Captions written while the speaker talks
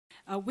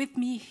With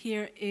me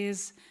here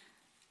is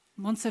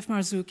Moncef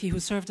Marzouki, who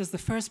served as the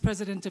first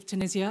president of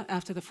Tunisia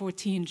after the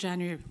 14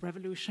 January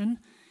revolution.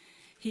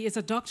 He is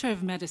a doctor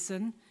of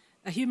medicine,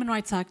 a human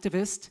rights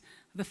activist,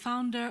 the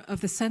founder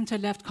of the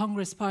center-left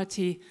Congress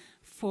Party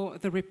for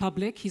the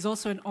Republic. He's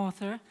also an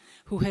author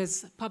who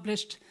has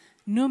published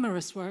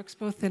numerous works,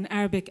 both in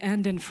Arabic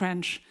and in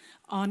French,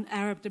 on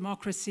Arab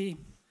democracy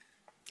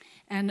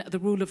and the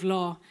rule of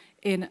law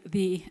in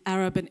the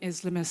Arab and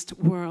Islamist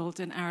world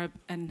and Arab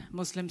and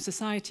Muslim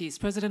societies.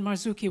 President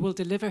Marzouki will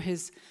deliver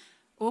his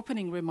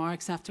opening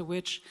remarks, after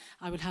which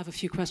I will have a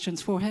few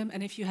questions for him.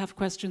 And if you have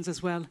questions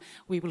as well,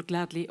 we will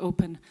gladly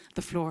open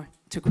the floor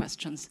to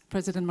questions.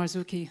 President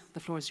Marzouki, the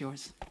floor is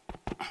yours.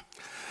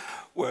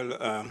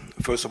 Well,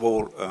 first of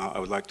all, I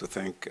would like to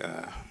thank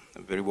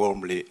very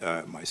warmly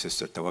my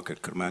sister Tawakkol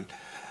Karman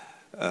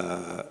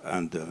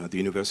and the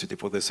university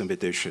for this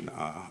invitation.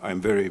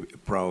 I'm very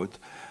proud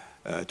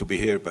to be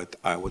here, but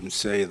I wouldn't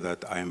say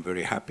that I am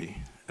very happy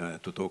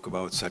to talk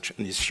about such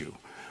an issue.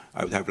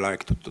 I would have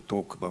liked to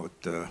talk about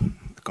the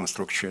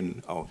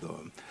construction of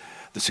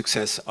the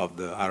success of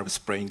the Arab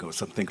Spring or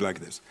something like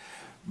this.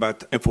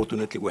 But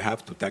unfortunately, we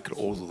have to tackle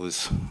all of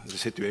this the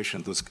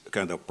situation, this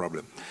kind of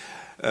problem.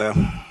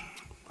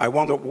 I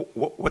wonder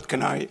what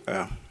can I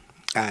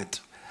add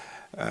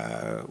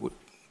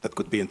that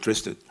could be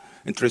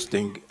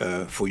interesting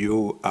for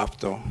you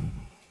after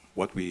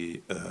what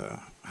we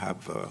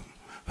have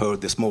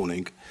heard this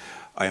morning.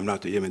 I am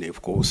not a Yemeni,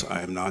 of course.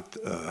 I am not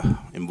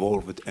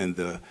involved in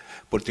the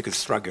political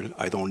struggle.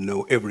 I don't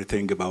know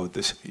everything about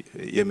this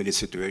Yemeni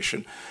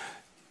situation.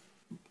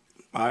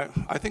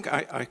 I think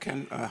I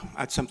can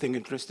add something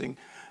interesting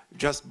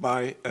just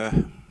by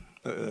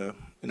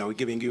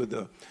giving you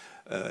the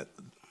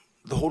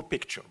whole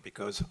picture,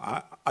 because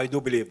I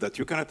do believe that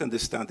you cannot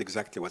understand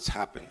exactly what's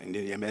happened in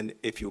Yemen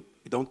if you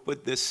don't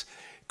put this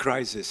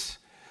crisis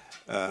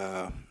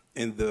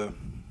in the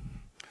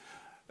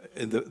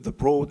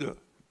broader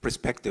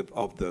perspective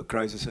of the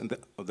crisis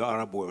of the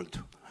Arab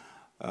world.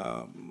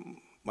 I'm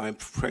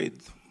afraid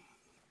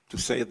to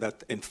say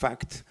that, in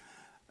fact,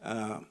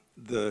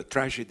 the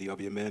tragedy of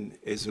Yemen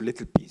is a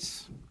little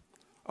piece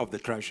of the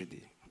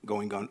tragedy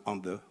going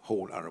on the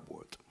whole Arab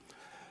world.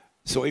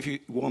 So if you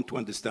want to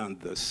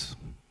understand this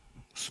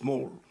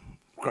small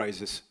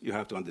crisis, you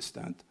have to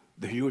understand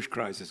the huge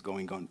crisis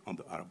going on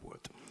the Arab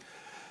world.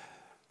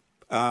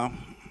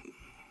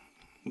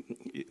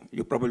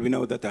 You probably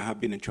know that I have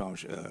been in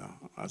charge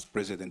as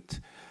president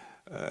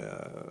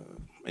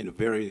in a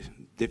very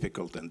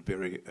difficult and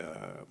very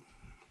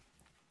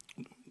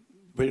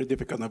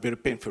difficult and very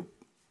painful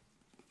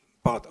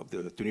part of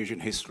the Tunisian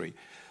history.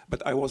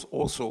 But I was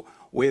also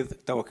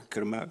with Tawakkol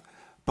Karman,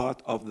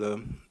 part of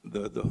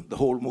the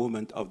whole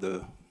movement of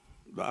the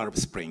Arab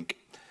Spring.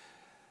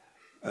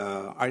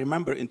 I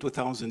remember in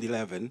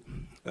 2011,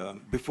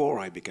 before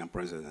I became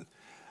president,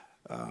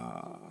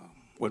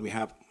 when we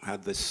had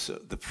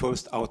the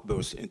first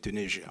outburst in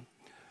Tunisia,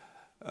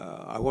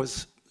 I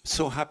was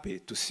so happy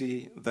to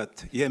see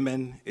that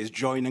Yemen is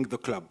joining the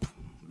club,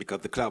 because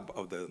the club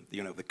of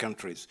the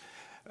countries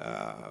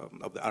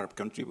of the Arab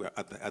country were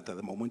at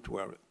the moment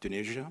were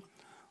Tunisia,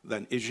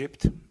 then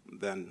Egypt,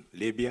 then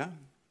Libya,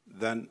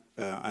 then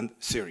and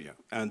Syria,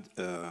 and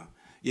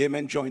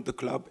Yemen joined the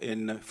club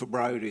in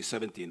February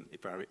 17,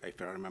 if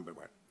I remember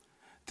well.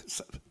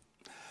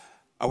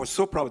 I was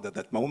so proud at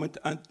that moment,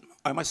 and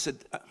I must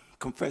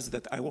confess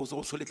that I was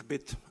also a little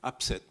bit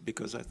upset,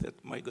 because I thought,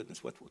 my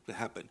goodness, what would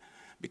happen?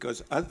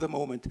 Because at the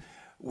moment,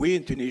 we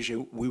in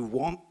Tunisia, we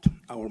want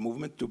our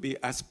movement to be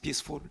as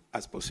peaceful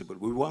as possible.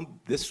 We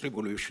want this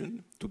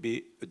revolution to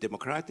be a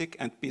democratic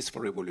and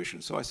peaceful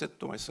revolution. So I said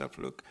to myself,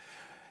 look,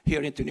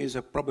 here in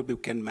Tunisia, probably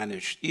we can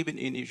manage, even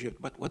in Egypt,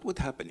 but what would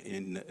happen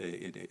in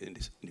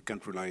a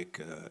country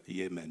like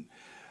Yemen?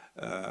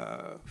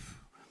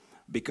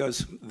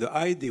 Because the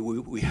idea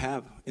we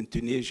have in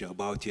Tunisia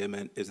about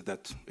Yemen is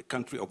that a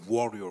country of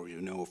warriors,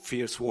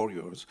 fierce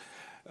warriors,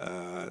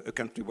 a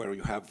country where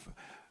you have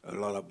a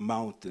lot of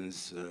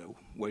mountains,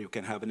 where you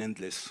can have an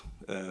endless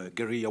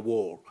guerrilla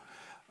war.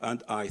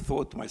 And I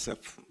thought to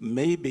myself,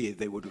 maybe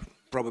they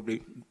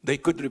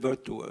could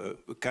revert to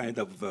a kind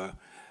of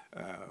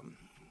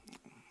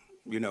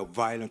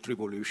violent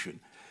revolution.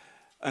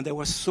 And I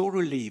was so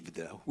relieved.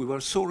 We were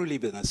so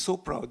relieved and so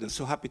proud and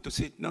so happy to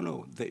see,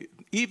 no,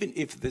 even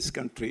if this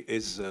country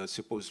is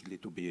supposedly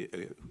to be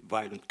a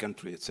violent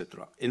country,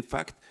 etc., in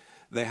fact,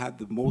 they had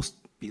the most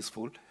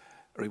peaceful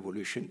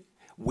revolution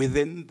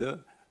within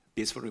the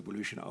peaceful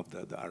revolution of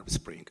the Arab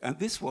Spring. And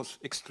this was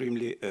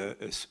extremely,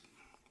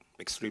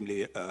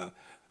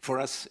 for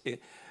us,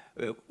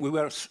 we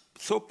were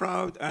so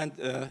proud and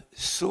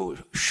so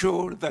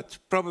sure that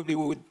probably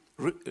we would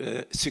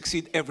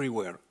succeed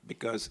everywhere,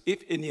 because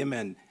if in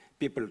Yemen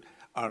people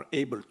are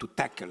able to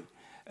tackle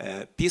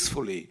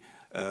peacefully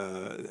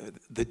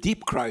the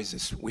deep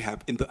crisis we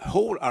have in the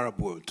whole Arab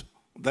world,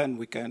 then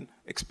we can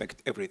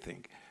expect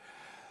everything.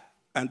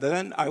 And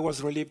then I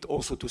was relieved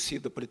also to see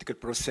the political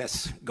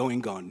process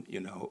going on,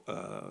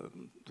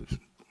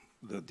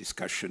 the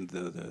discussion,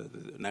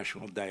 the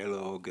national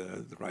dialogue,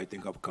 the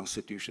writing of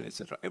constitution,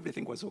 etc.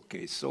 Everything was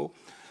okay. So,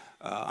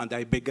 and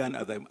I began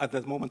at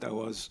that moment. I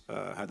was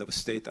head of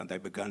state, and I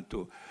began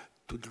to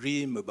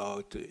dream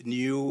about a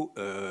new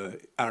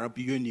Arab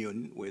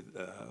Union with,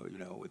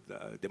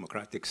 with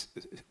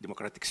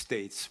democratic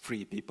states,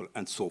 free people,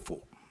 and so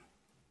forth.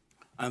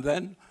 And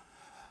then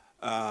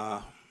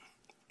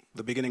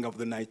the beginning of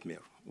the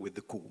nightmare with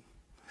the coup,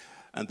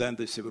 and then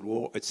the civil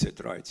war,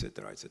 etc.,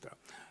 etc., etc.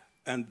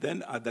 And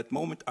then at that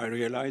moment, I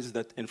realized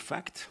that, in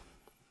fact,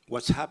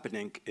 what's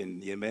happening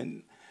in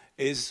Yemen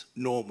is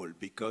normal,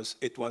 because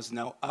it was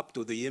now up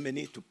to the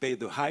Yemeni to pay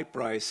the high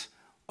price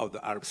of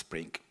the Arab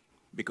Spring,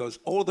 because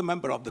all the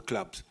members of the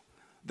clubs,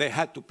 they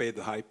had to pay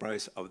the high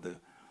price of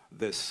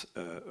this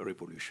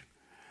revolution.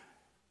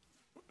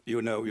 You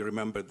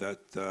remember that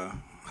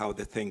how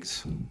the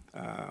things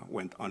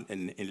went on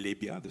in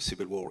Libya, the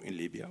civil war in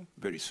Libya,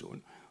 very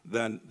soon.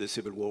 Then the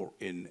civil war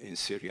in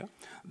Syria.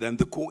 Then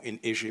the coup in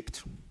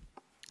Egypt.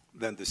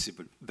 Then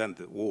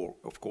the war,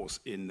 of course,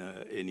 in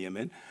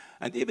Yemen.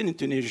 And even in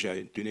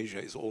Tunisia.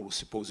 Tunisia is always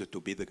supposed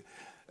to be the,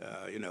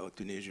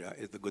 Tunisia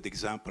is the good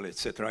example,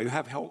 etc. You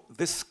have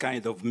this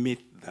kind of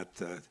myth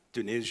that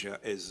Tunisia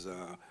is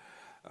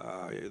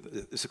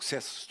the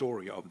success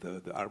story of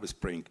the Arab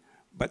Spring.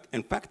 But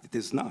in fact, it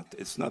is not.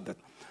 It's not that.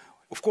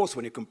 Of course,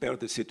 when you compare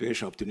the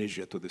situation of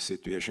Tunisia to the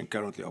situation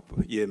currently of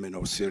Yemen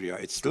or Syria,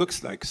 it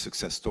looks like a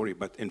success story.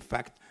 But in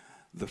fact,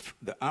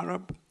 the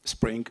Arab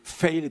Spring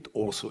failed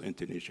also in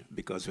Tunisia,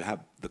 because we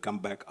have the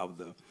comeback of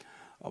the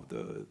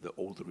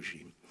old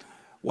regime.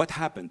 What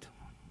happened?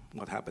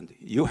 What happened?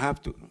 You have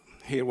to,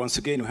 here once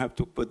again, you have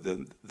to put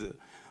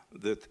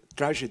the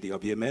tragedy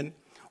of Yemen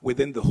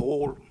within the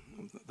whole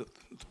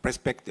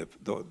perspective,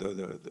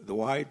 the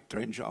wide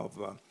range of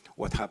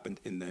what happened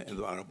in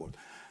the Arab world.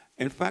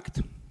 In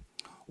fact,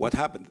 what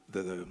happened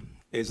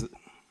is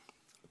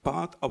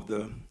part of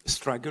the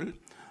struggle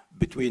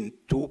between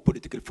two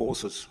political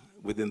forces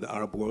within the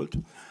Arab world.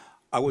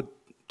 I would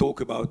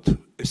talk about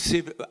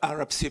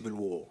Arab civil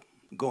war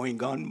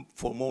going on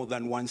for more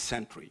than 1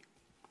 century,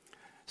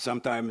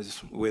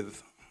 sometimes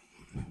with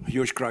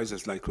huge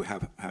crises like we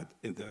have had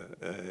in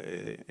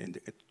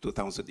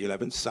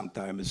 2011,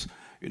 sometimes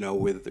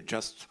with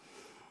just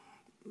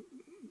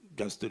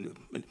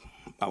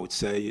I would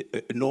say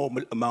a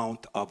normal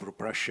amount of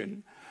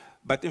repression.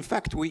 But in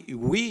fact,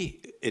 we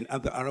in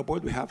the Arab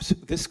world, we have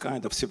this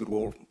kind of civil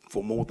war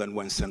for more than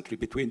 1 century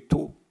between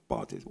two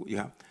parties. You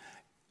have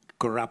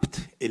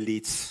corrupt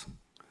elites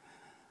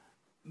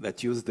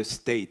that use the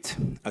state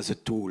as a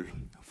tool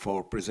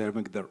for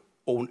preserving their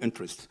own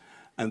interests.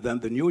 And then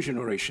the new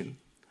generation,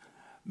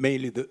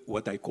 mainly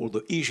what I call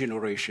the E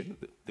generation,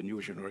 the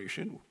new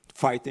generation,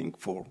 fighting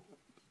for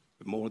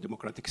more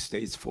democratic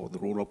states, for the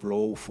rule of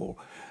law, for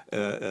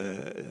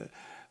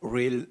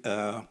real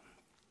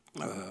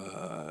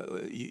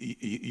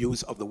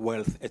use of the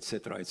wealth,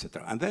 etc.,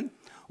 etc. And then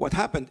what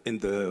happened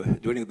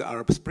during the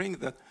Arab Spring,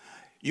 that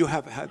you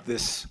have had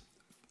this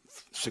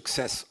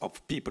success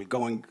of people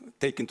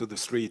taking to the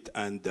street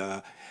and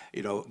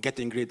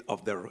getting rid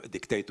of their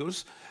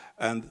dictators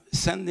and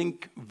sending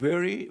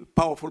very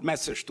powerful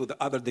message to the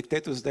other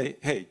dictators.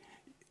 Hey,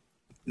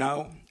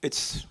 now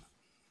it's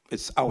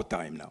our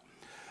time now.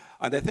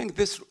 And I think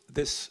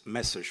this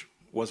message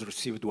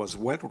was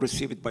well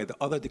received by the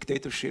other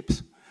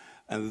dictatorships,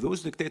 and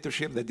those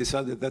dictatorships, they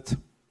decided that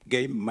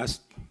game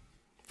must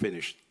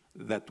finish,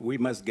 that we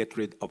must get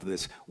rid of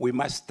this. We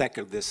must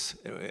tackle those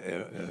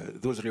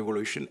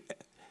revolutions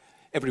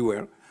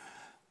everywhere.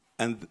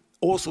 And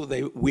also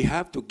we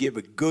have to give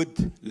a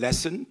good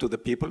lesson to the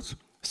peoples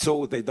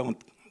so they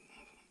don't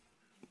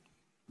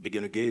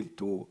begin again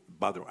to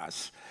bother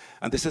us.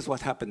 And this is what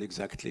happened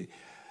exactly.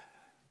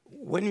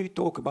 When we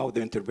talk about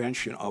the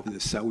intervention of the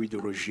Saudi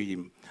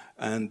regime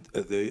and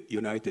the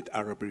United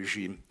Arab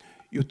regime,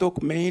 you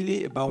talk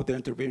mainly about the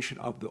intervention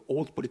of the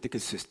old political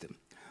system.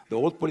 The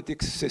old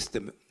political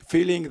system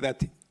feeling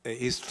that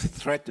is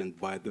threatened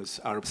by this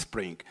Arab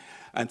Spring,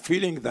 and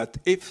feeling that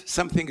if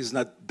something is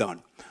not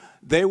done,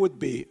 they would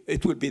be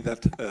the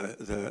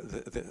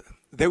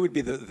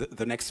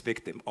next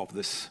victim of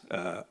this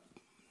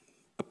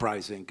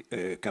uprising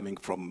coming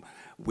from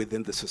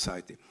within the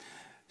society.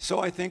 So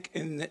I think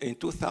in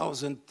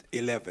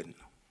 2011,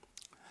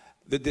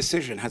 the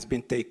decision has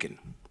been taken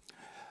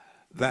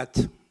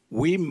that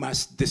we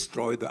must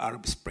destroy the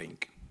Arab Spring.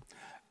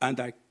 And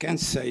I can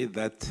say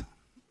that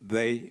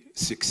they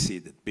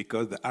succeeded,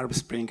 because the Arab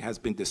Spring has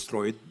been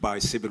destroyed by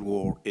civil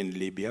war in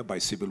Libya, by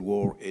civil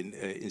war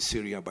in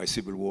Syria, by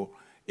civil war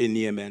in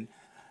Yemen,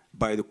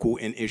 by the coup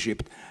in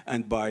Egypt,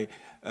 and by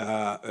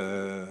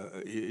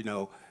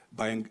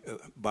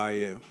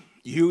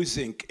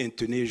using in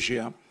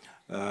Tunisia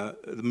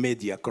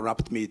media,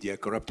 corrupt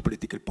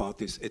political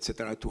parties,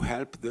 etc., to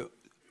help the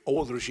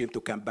old regime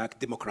to come back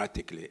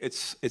democratically.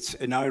 It's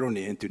an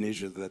irony in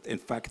Tunisia that, in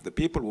fact, the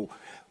people who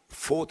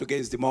fought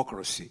against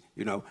democracy,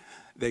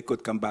 they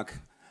could come back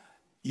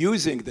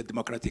using the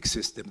democratic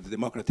system, the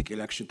democratic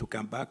election, to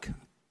come back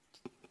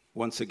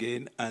once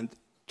again and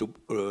to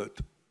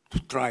to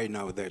try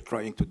now. They are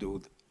trying to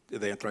do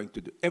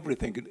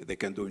everything they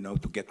can do now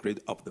to get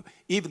rid of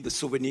even the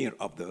souvenir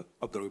of the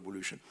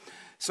revolution.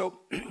 So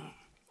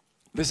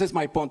this is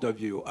my point of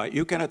view.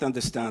 You cannot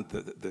understand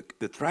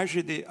the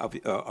tragedy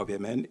of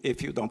Yemen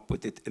if you don't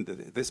put it in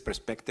this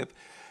perspective.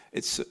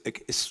 It's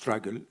a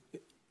struggle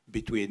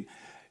between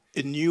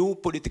a new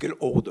political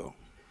order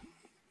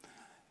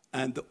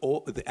and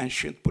the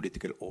ancient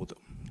political order.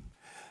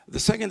 The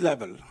second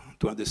level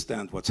to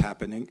understand what's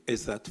happening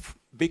is that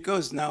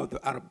because now the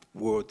Arab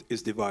world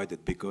is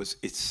divided, because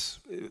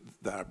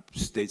the Arab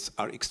states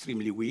are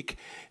extremely weak,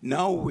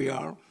 now we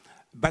are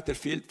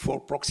battlefield for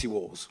proxy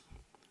wars.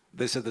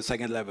 This is the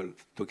second level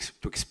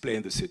to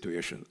explain the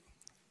situation.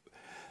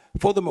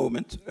 For the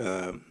moment,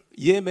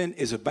 Yemen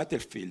is a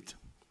battlefield.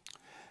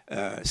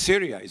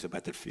 Syria is a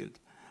battlefield.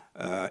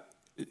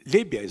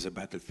 Libya is a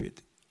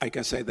battlefield. I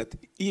can say that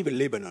even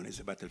Lebanon is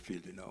a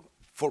battlefield,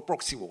 for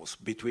proxy wars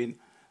between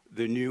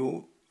the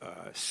new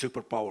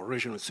superpower,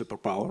 regional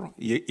superpower,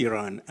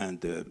 Iran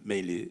and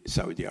mainly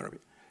Saudi Arabia.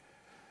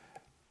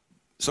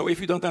 So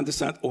if you don't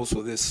understand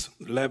also this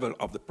level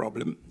of the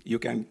problem, you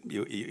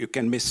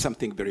can miss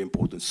something very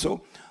important.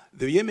 So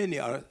the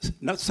Yemeni are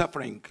not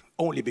suffering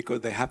only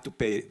because they have to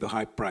pay the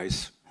high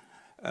price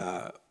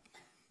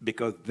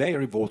because they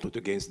revolted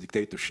against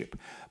dictatorship,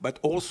 but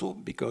also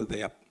because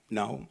they are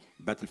now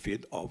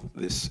battlefield of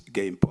this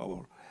game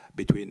power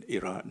between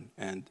Iran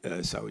and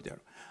Saudi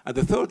Arabia. And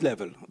the third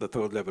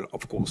level,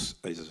 of course,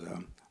 is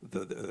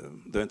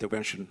the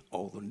intervention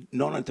or the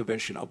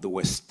non-intervention of the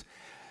West.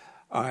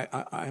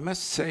 I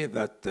must say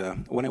that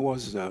when I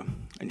was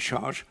in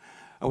charge,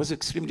 I was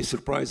extremely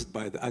surprised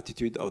by the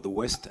attitude of the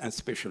West, and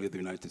especially the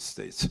United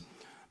States,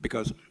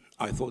 because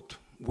I thought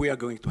we are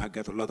going to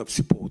get a lot of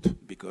support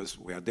because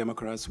we are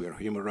Democrats, we are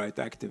human rights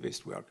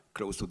activists, we are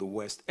close to the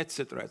West,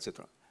 etc.,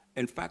 etc.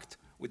 In fact,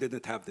 we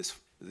didn't have this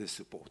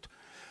support.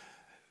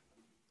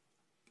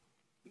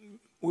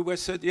 We were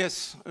said,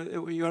 yes,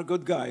 you are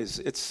good guys.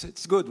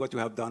 It's good what you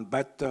have done,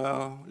 but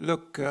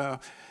look,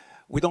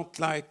 we don't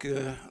like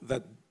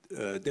that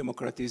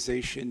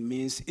democratization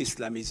means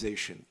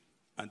Islamization.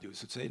 And you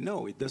should say,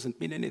 no, it doesn't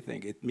mean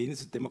anything. It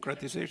means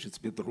democratization. It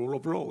means the rule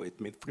of law.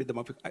 It means freedom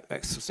of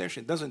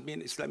association. It doesn't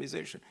mean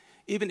Islamization.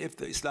 Even if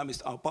the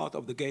Islamists are part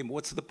of the game,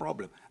 what's the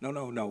problem?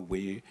 No.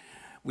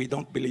 We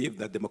don't believe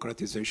that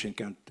democratization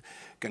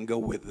can go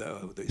with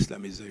the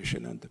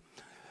Islamization.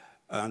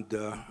 And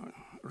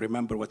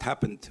remember what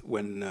happened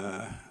when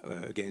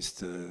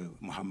against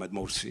Mohammed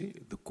Morsi,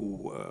 the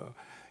coup.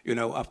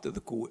 After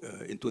the coup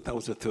in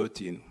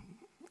 2013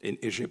 in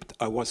Egypt,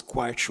 I was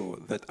quite sure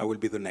that I will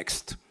be the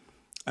next.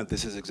 And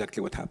this is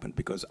exactly what happened,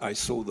 because I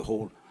saw the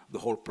whole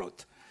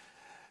plot.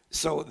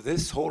 So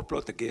this whole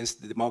plot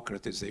against the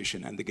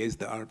democratization and against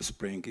the Arab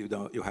Spring,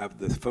 you have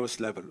the first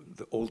level,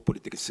 the old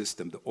political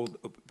system, the old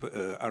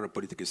Arab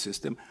political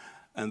system,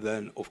 and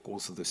then, of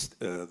course,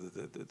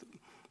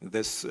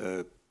 this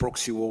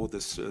proxy war,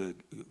 this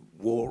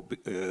war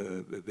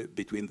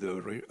between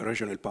the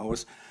regional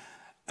powers,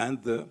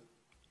 and the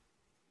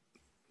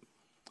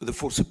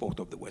full support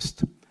of the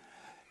West.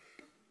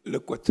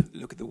 Look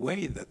at the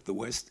way that the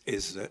West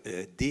is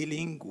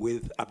dealing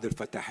with Abdel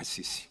Fattah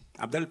al-Sisi.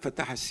 Abdel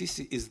Fattah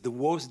al-Sisi is the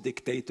worst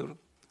dictator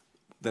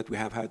that we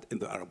have had in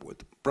the Arab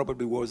world,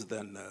 probably worse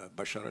than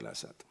Bashar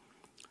al-Assad.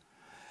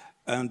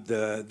 And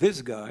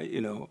this guy,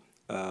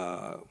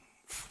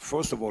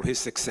 first of all, his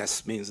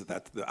success means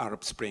that the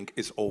Arab Spring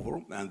is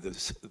over, and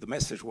the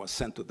message was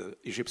sent to the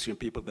Egyptian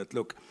people that,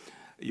 look,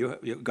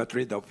 you got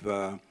rid of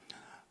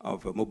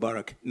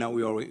Mubarak, now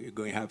we are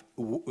going to have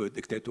a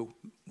dictator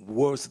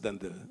worse than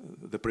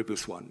the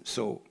previous one.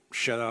 So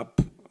shut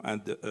up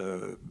and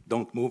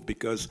don't move,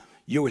 because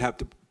you will have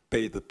to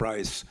pay the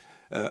price,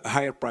 a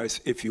higher price,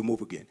 if you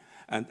move again.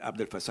 And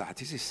Abdel Fattah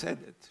al-Sisi said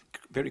it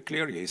very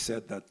clearly. He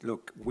said that,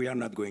 look, we are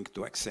not going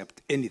to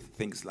accept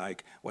anything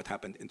like what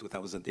happened in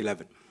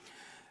 2011.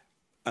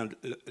 And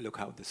look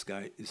how this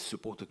guy is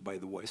supported by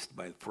the West,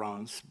 by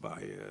France,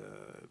 by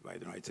the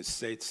United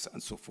States,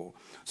 and so forth.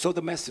 So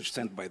the message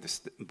sent by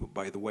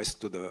the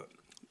West to the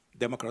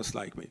Democrats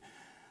like me: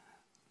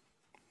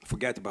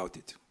 forget about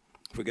it.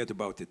 Forget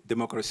about it.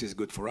 Democracy is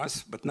good for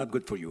us, but not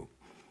good for you.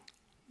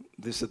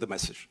 This is the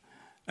message.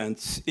 And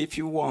if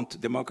you want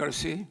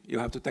democracy, you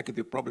have to tackle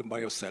the problem by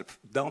yourself.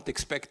 Don't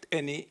expect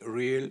any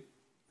real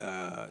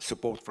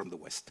support from the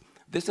West.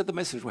 This is the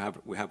message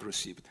we have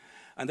received.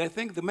 And I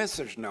think the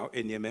message now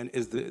in Yemen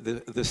is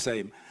the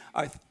same.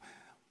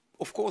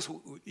 Of course,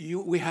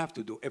 we have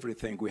to do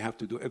everything. We have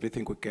to do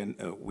everything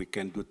we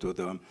can do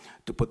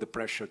to put the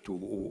pressure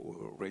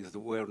to raise the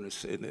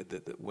awareness in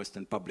the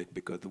Western public,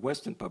 because the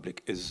Western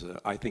public is,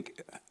 I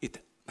think,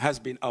 it has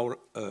been our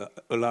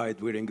ally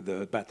during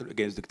the battle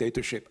against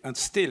dictatorship, and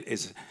still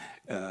is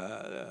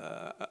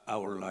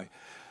our ally.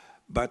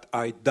 But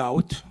I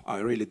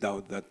really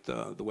doubt that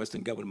the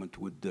Western government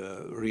would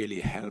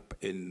really help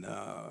in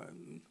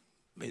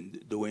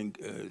doing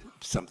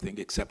something,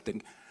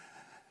 accepting,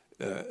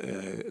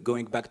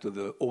 going back to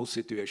the old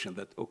situation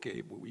that,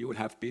 okay, you will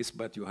have peace,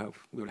 but we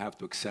will have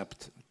to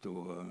accept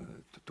to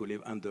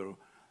live under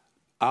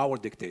our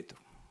dictator,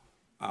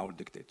 our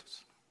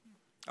dictators.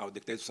 Our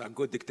dictators are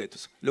good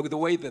dictators. Look at the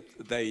way that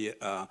they,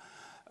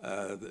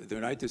 the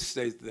United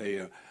States, they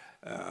are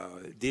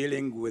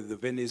dealing with the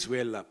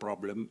Venezuela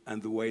problem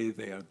and the way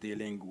they are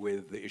dealing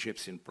with the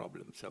Egyptian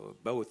problem. So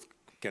both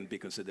can be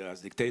considered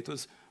as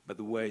dictators, but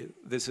the way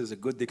this is a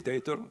good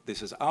dictator,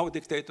 this is our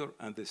dictator,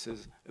 and this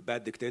is a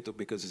bad dictator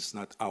because it's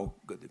not our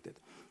good dictator.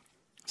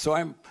 So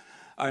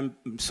I'm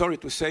sorry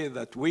to say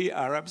that we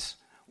Arabs,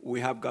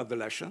 we have got the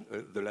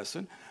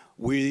lesson.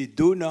 We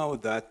do know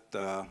that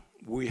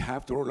we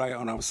have to rely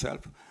on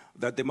ourselves,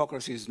 that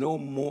democracy is no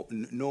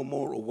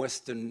more a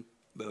Western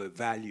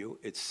value,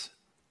 it's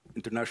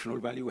international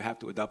value. We have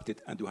to adopt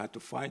it, and we have to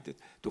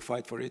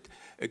fight for it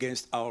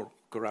against our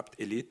corrupt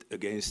elite,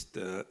 against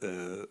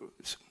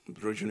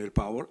regional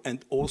power,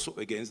 and also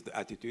against the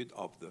attitude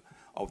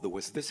of the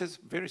West. This is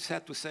very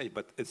sad to say,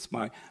 but it's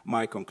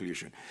my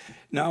conclusion.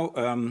 Now,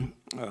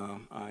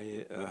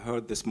 I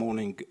heard this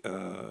morning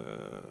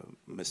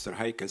Mr.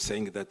 Heikel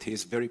saying that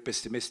he's very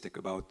pessimistic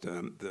about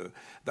the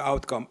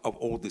outcome of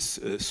all this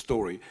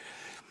story.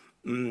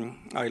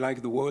 I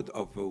like the word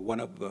of one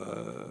of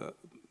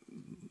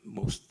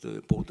most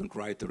important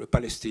writer, a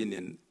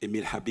Palestinian,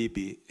 Emil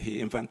Habibi. He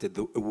invented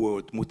the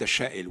word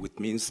mutasha'il, which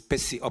means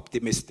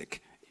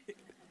pessi-optimistic.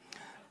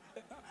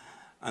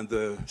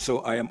 And so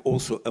I am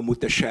also a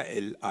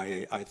mutasha'il.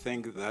 I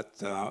think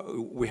that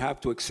we have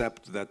to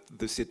accept that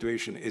the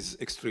situation is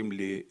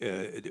extremely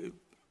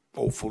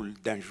awful,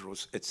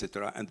 dangerous,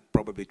 etc., and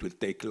probably it will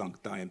take a long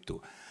time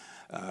to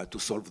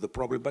solve the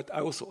problem. But I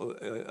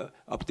also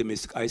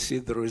optimistic. I see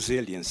the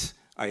resilience.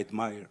 I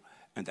admire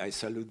and I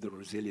salute the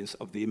resilience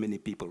of the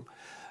Yemeni people.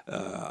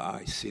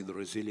 I see the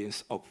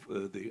resilience of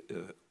the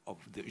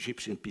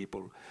Egyptian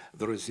people,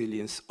 the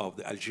resilience of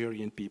the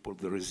Algerian people,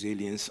 the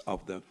resilience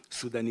of the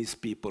Sudanese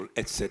people,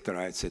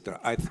 etc., etc.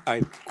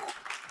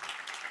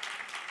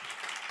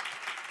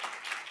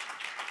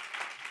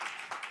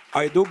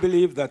 I do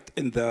believe that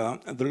in the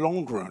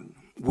long run,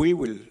 we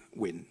will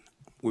win.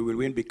 We will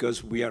win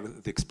because we are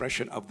the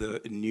expression of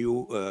the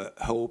new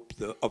hope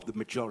of the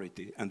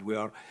majority, and we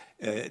are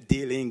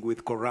dealing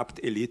with corrupt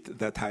elite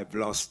that have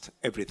lost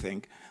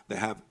everything. They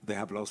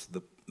have lost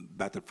the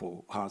battle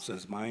for hearts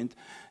and mind.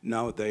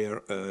 Now they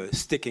are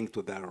sticking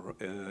to their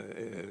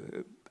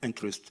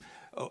interest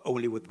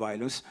only with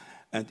violence.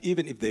 And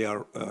even if they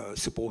are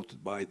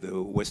supported by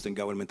the Western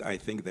government, I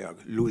think they are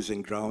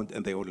losing ground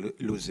and they are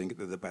losing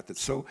the battle.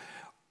 So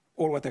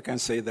all what I can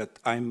say that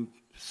I'm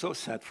so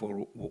sad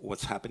for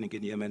what's happening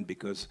in Yemen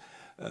because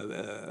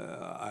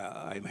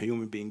I'm a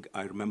human being.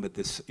 I remember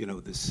this,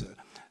 this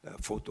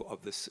photo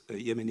of this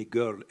Yemeni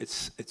girl.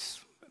 It's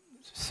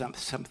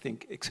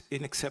something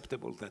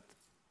unacceptable that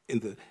in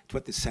the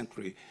 20th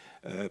century,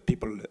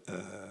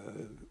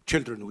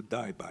 children would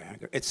die by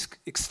hunger. It's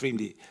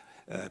extremely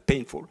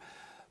painful.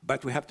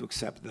 But we have to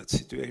accept that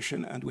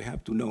situation, and we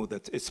have to know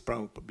that it's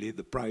probably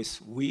the price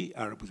we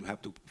Arabs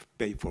have to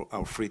pay for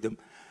our freedom.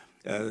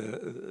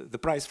 The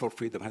price for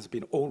freedom has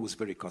been always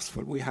very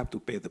costly. We have to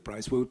pay the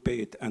price. We will pay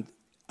it, and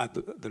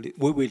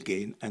we will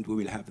gain, and we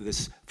will have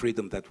this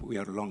freedom that we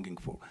are longing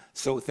for.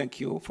 So thank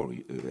you for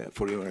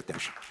your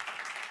attention.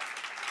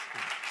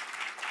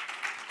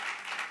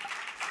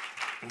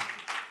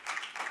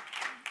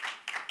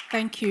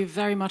 Thank you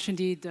very much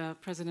indeed,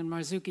 President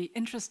Marzouki.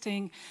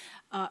 Interesting,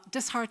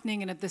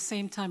 disheartening, and at the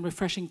same time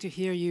refreshing to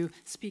hear you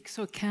speak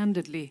so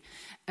candidly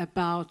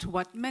about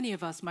what many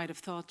of us might have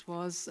thought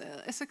was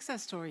a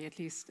success story, at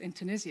least in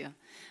Tunisia.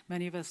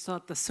 Many of us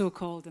thought the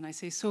so-called, and I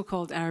say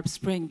so-called Arab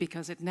Spring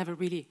because it never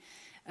really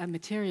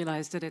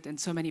materialized, did it, in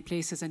so many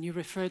places. And you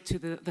referred to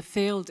the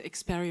failed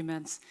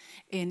experiments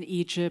in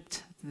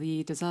Egypt,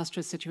 the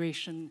disastrous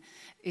situation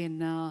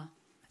in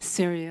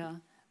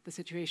Syria, the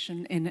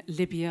situation in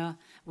Libya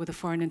with the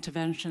foreign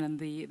intervention and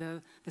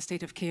the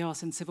state of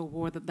chaos and civil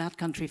war that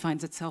country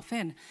finds itself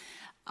in.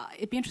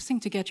 It'd be interesting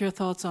to get your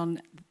thoughts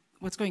on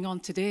what's going on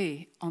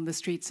today on the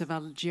streets of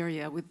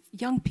Algeria with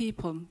young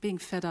people being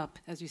fed up,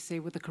 as you say,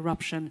 with the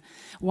corruption,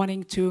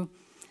 wanting to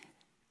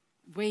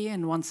weigh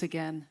in once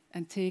again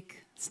and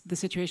take the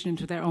situation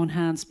into their own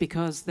hands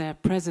because their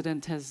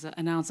president has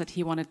announced that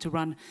he wanted to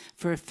run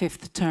for a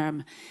 5th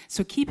term.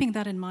 So keeping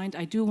that in mind,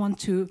 I do want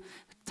to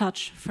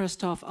touch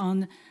first off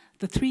on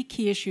the 3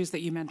 key issues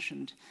that you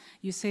mentioned.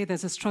 You say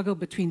there's a struggle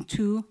between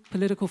 2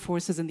 political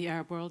forces in the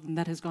Arab world, and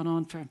that has gone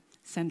on for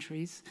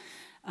centuries.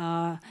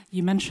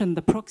 You mentioned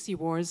the proxy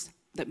wars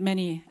that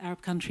many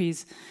Arab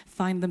countries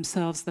find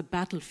themselves the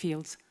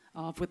battlefields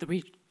of with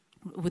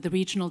the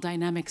regional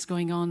dynamics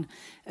going on,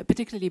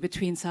 particularly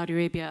between Saudi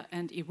Arabia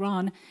and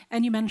Iran.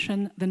 And you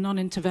mentioned the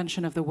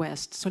non-intervention of the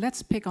West. So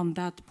let's pick on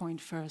that point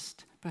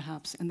first,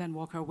 perhaps, and then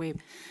walk our way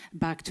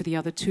back to the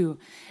other 2.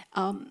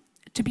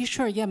 To be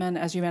sure, Yemen,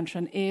 as you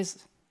mentioned,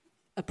 is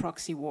a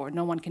proxy war.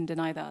 No one can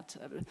deny that.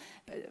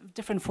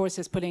 Different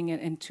forces pulling it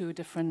in 2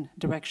 different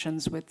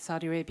directions with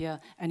Saudi Arabia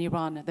and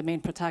Iran, the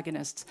main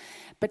protagonists.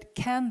 But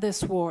can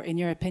this war, in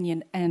your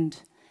opinion,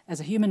 end as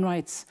a human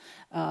rights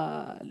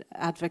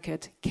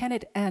advocate, can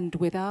it end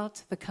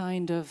without the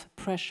kind of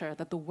pressure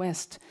that the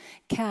West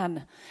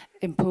can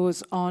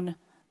impose on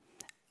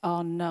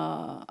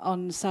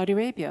Saudi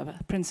Arabia,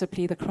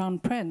 principally the Crown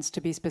Prince,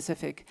 to be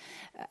specific?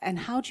 And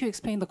how do you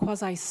explain the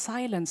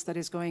quasi-silence that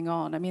is going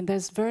on? I mean,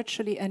 there's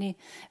virtually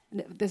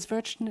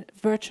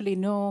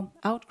no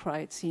outcry,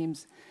 it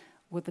seems,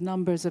 with the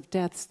numbers of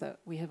deaths that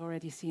we have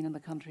already seen in the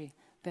country.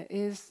 There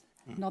is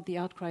not the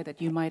outcry that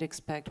you might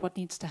expect. What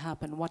needs to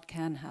happen? What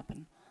can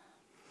happen?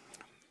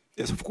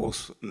 Yes, of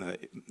course.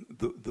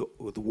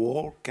 The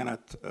war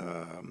cannot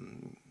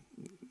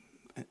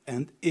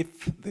end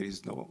if there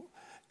is no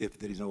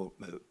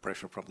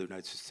pressure from the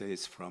United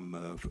States,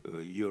 from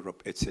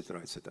Europe, etc.,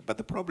 etc. But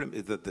the problem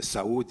is that the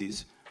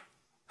Saudis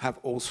have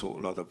also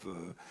a lot of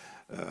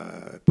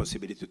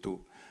possibility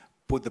to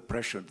put the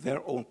pressure,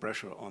 their own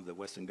pressure, on the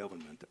Western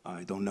government.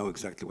 I don't know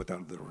exactly what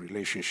are the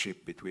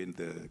relationship between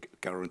the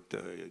current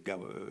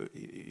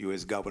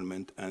U.S.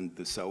 government and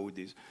the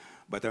Saudis,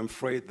 but I'm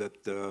afraid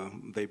that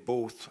they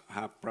both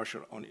have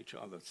pressure on each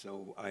other.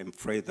 So I'm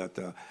afraid that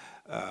the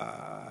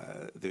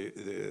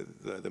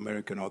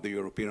American or the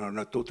European are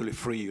not totally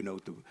free, you know,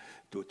 to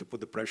put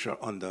the pressure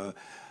on the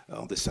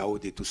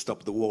Saudi to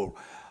stop the war.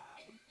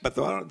 But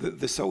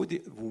the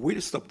Saudi will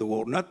stop the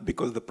war, not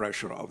because of the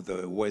pressure of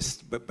the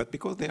West, but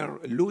because they are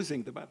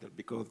losing the battle,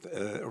 because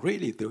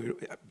really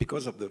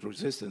because of the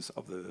resistance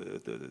of the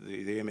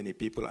Yemeni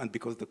people, and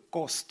because the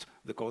cost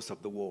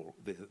of the war.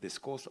 This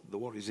cost of the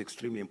war is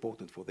extremely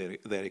important for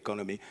their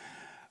economy.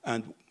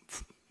 And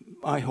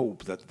I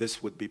hope that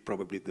this would be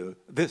probably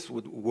this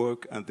would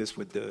work, and this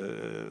would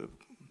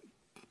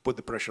put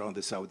the pressure on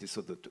the Saudis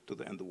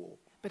to end the war.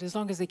 But as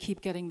long as they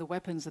keep getting the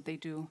weapons that they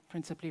do,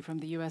 principally from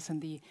the US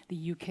and the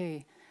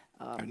UK,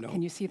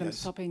 can you see them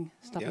stopping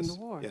the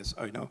war? Yes,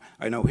 I know.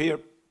 I know here,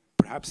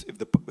 perhaps if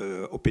the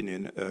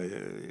opinion,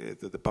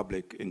 the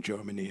public in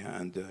Germany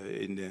and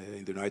in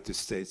the United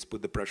States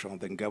put the pressure on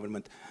the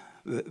government,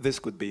 this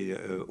could be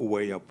a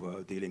way of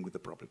dealing with the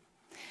problem.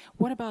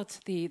 What about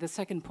the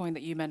second point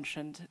that you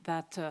mentioned,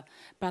 that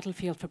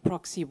battlefield for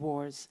proxy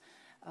wars?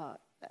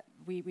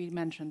 We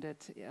mentioned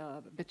it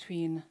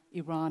between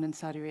Iran and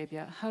Saudi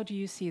Arabia. How do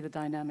you see the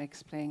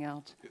dynamics playing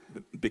out?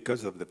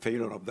 Because of the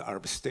failure of the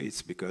Arab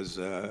states, because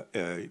of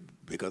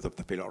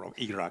the failure of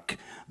Iraq,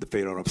 the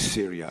failure of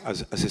Syria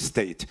as a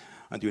state.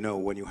 And you know,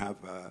 when you have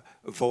a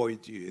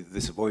void,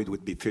 this void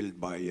would be filled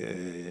by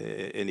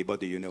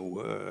anybody, you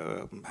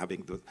know,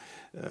 having the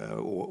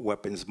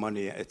weapons,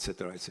 money,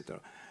 etc., etc.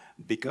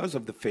 Because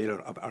of the failure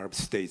of Arab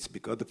states,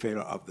 because of the failure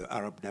of the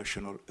Arab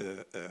national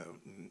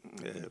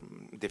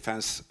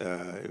defense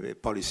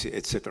policy,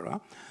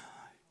 etc.,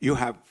 you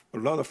have a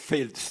lot of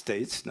failed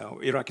states now.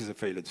 Iraq is a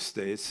failed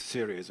state,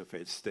 Syria is a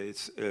failed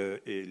state,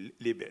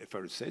 Libya a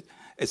failed state,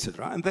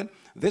 etc. And then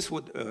this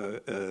would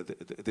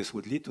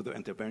lead to the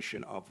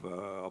intervention of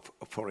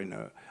foreign.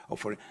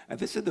 And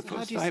this is the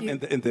first time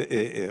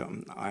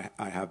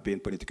I have been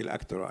political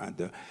actor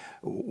and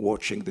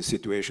watching the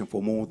situation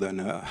for more than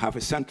half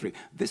a century.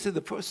 This is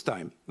the first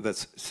time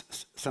that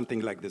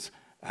something like this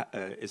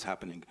is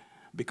happening.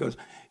 Because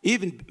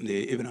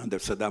even under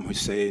Saddam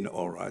Hussein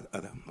or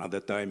at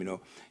that time, you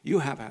know, you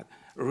have had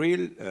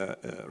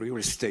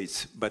real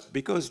states. But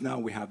because now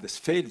we have this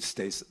failed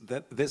states,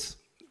 that this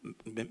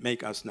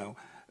make us now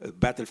a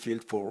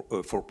battlefield for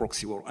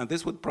proxy war. And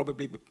this would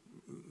probably be,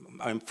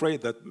 I'm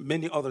afraid that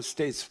many other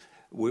states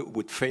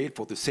would fail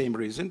for the same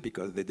reason,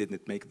 because they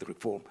didn't make the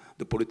reform,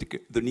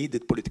 the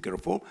needed political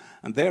reform,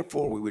 and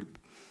therefore we will.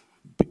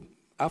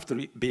 After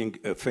being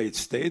a failed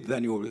state,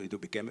 then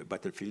it became a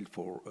battlefield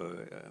for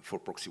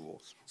proxy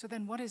wars. So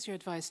then what is your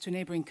advice to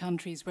neighboring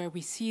countries where we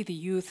see the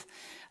youth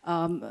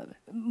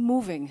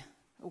moving,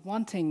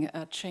 wanting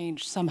a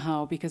change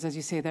somehow, because as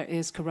you say, there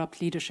is corrupt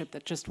leadership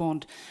that just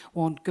won't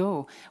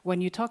go?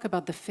 When you talk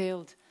about the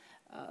failed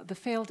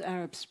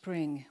Arab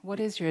Spring, what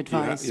is your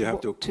advice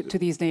to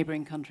these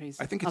neighboring countries?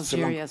 I think it's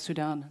Algeria,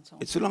 Sudan, and so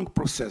on. It's a long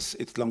process.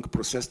 It's a long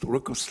process to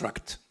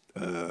reconstruct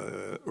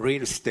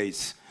real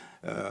states.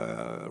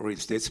 Real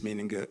states,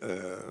 meaning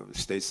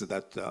states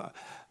that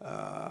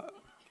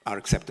are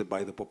accepted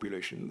by the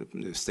population,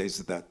 the states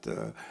that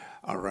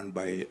are run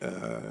by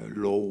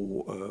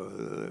law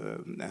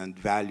and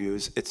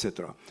values,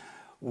 etc.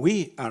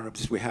 We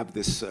Arabs, we have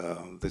this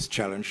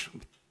challenge.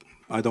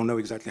 I don't know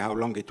exactly how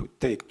long it would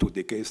take, 2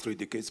 decades, 3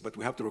 decades, but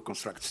we have to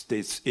reconstruct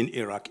states in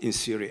Iraq, in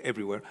Syria,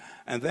 everywhere.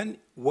 And then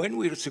when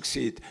we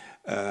succeed,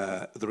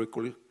 the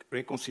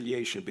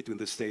reconciliation between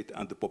the state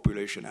and the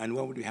population, and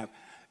when we have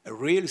a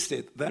real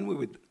state, then we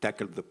would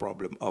tackle the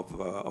problem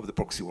of the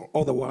proxy war.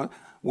 Otherwise,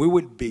 we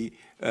would be,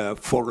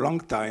 for a long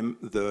time,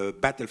 the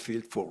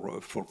battlefield for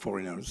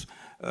foreigners,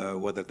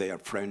 whether they are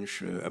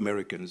French,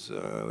 Americans,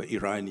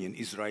 Iranian,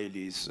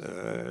 Israelis.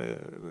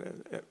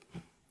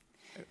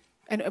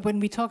 And when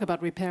we talk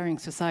about repairing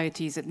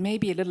societies, it may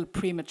be a little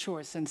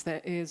premature since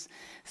there is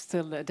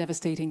still a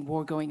devastating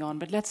war going on.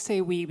 But let's say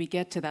we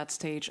get to that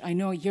stage. I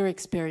know your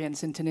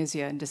experience in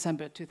Tunisia in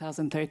December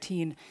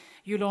 2013.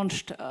 You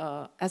launched,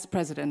 as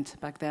president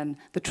back then,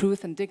 the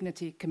Truth and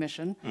Dignity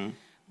Commission,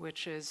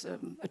 which is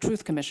a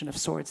truth commission of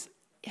sorts.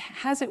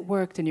 Has it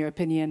worked, in your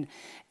opinion,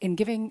 in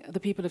giving the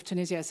people of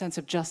Tunisia a sense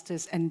of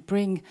justice and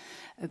bring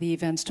the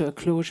events to a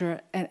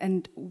closure?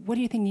 And what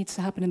do you think needs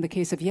to happen in the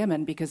case of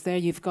Yemen? Because there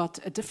you've got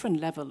a different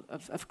level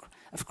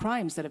of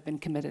crimes that have been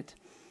committed.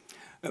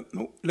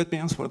 No, let me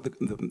answer.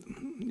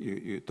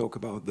 You talk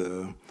about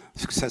the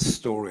success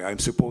story. I'm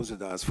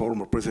supposed as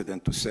former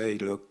president to say,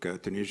 look,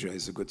 Tunisia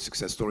is a good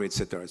success story,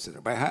 etc.,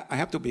 etc. But I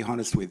have to be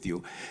honest with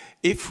you.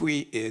 If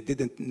we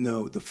didn't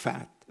know the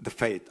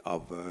fate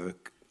of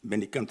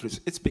many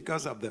countries, it's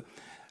because of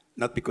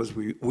not because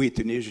we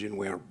Tunisians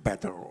were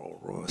better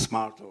or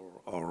smarter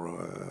or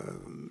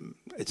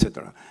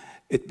etc.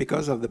 It's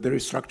because of the very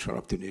structure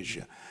of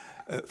Tunisia.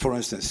 For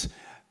instance,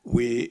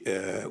 we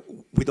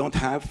don't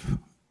have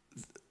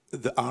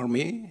the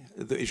army,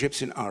 the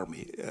Egyptian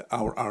army.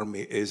 Our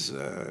army is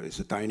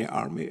a tiny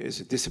army, is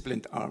a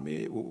disciplined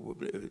army.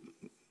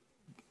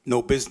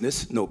 No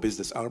business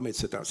army,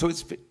 etc. So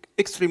it's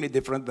extremely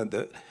different than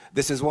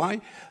this is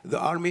why the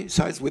army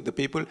sides with the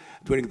people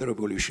during the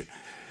revolution.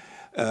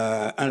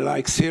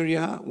 Unlike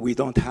Syria, we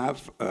don't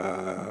have,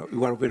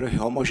 we are a very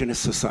homogeneous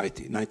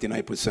society.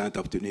 99%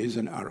 of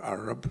Tunisians are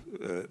Arab,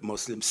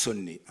 Muslim,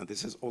 Sunni, and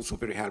this is also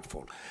very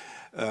helpful.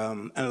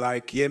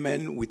 Unlike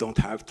Yemen, we don't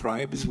have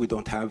tribes, we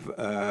don't have,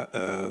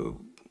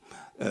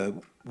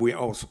 we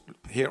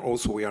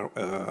are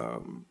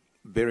a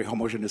very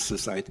homogeneous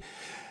society.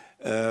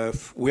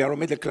 We are a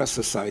middle-class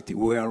society,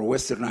 we are a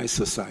westernized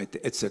society,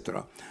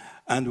 etc.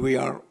 And we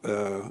are,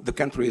 the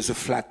country is a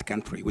flat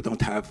country. We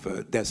don't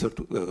have desert,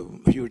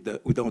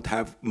 we don't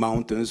have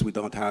mountains, we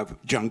don't have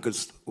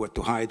jungles where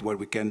to hide, where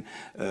we can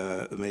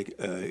make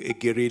a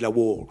guerrilla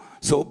war.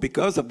 So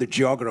because of the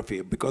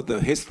geography, because of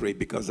the history,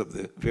 because of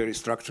the very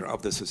structure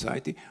of the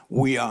society,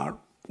 we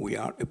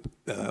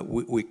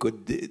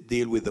could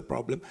deal with the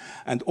problem.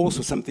 And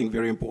also something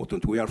very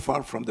important, we are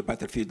far from the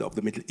battlefield of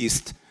the Middle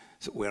East.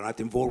 So we are not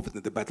involved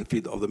in the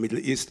battlefield of the Middle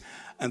East.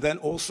 And then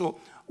also,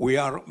 we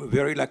are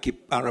very lucky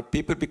Arab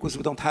people because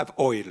we don't have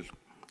oil.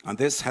 And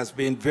this has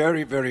been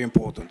very, very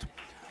important.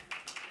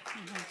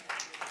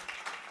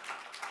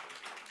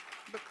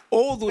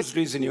 All those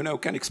reasons, you know,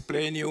 can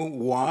explain you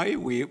why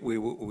we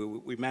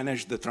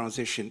managed the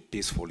transition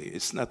peacefully.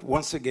 It's not,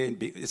 once again,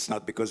 it's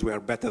not because we are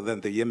better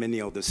than the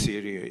Yemeni or the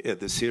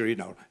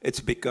Syrian, or it's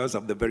because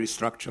of the very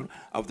structure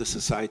of the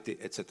society,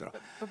 etc.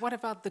 But what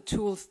about the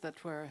tools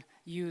that were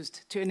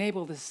used to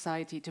enable the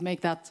society to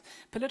make that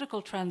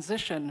political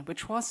transition,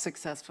 which was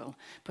successful,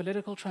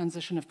 political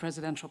transition of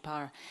presidential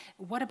power?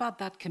 What about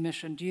that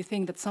commission? Do you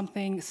think that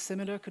something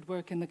similar could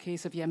work in the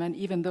case of Yemen,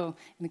 even though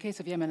in the case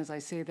of Yemen, as I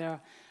say, there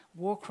are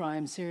war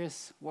crimes,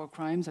 serious war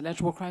crimes, alleged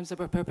war crimes that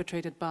were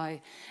perpetrated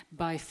by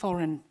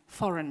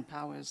foreign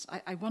powers?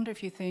 I wonder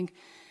if you think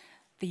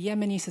the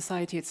Yemeni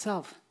society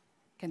itself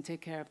can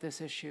take care of this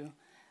issue,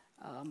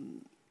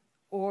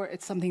 or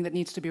it's something that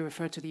needs to be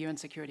referred to the UN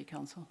Security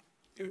Council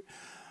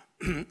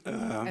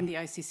and the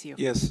ICC.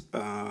 Yes,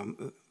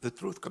 the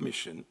Truth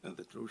Commission,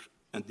 the Truth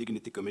and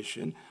Dignity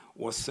Commission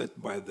was set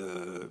by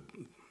the,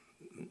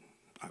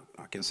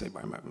 I can say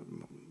by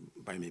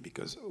me,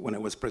 because when I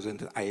was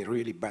president, I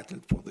really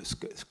battled for this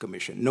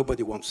commission.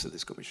 Nobody wants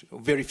this commission.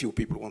 Very few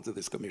people wanted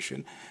this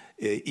commission,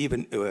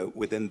 even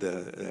within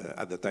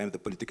at the time, the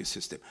political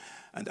system.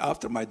 And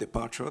after my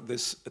departure,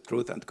 this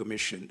Truth and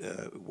Commission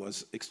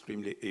was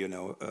extremely, you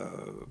know,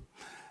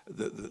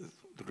 the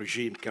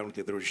regime,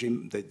 currently the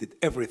regime, they did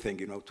everything,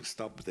 you know, to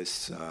stop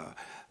this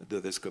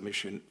this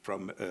commission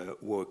from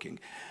working.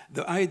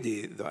 The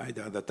idea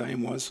at the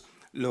time was,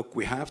 look,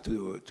 we have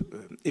to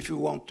if you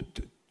want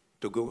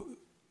to go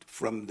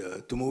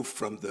to move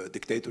from the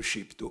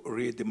dictatorship to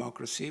real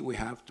democracy, we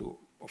have to,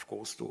 of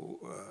course, to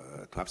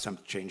have some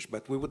change.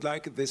 But we would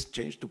like this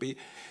change to be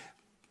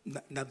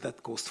not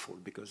that costful,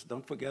 because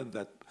don't forget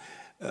that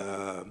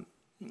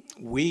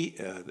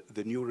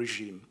the new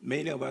regime,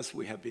 many of us,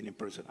 we have been in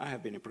prison. I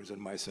have been in prison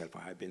myself.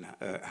 I have been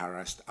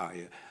harassed.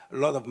 A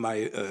lot of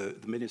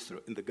the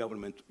minister in the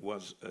government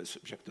was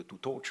subjected to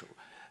torture.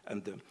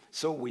 And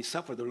so we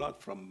suffered a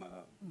lot from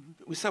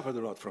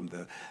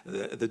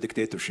the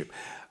dictatorship,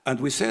 and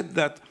we said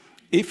that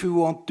if we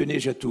want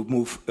Tunisia to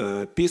move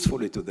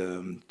peacefully to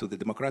the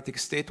democratic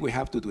state, we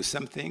have to do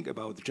something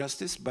about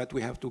justice, but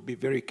we have to be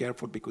very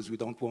careful because we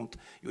don't want,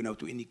 you know,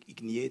 to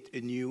ignite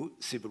a new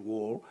civil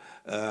war.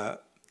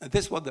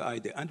 This was the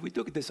idea, and we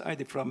took this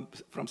idea from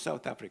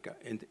South Africa.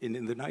 In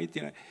the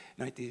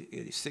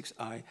 1986,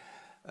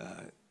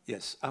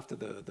 yes, after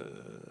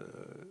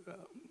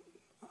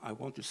I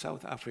went to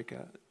South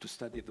Africa to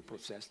study the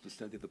process, to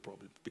study the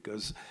problem,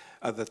 because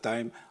at the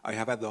time I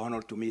have had the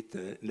honor to meet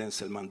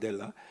Nelson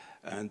Mandela,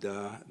 and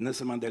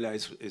Nelson Mandela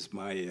is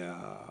my.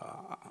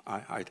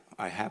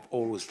 I have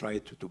always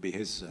tried to be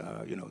his,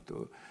 you know,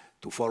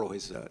 to follow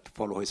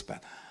his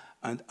path.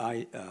 And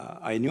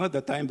I knew at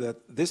the time that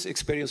this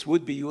experience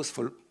would be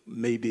useful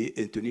maybe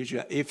in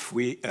Tunisia if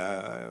we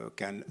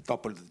can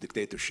topple the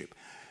dictatorship.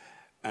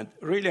 And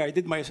really, I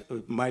did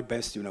my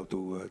best,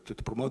 to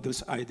promote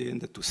this idea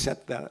and to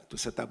set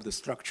up the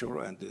structure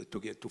and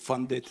to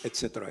fund it,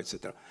 etc.,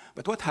 etc.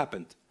 But what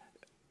happened?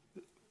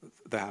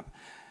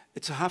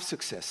 It's a half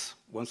success.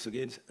 Once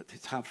again,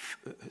 it's half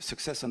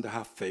success and a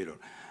half failure,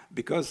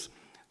 because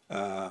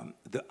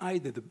the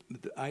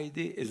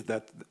idea is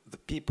that the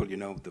people,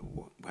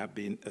 who have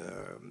been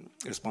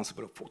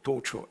responsible for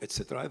torture,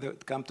 etc., they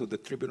come to the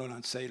tribunal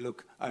and say,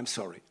 "Look, I'm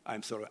sorry,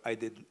 I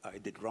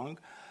did wrong.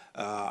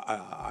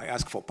 I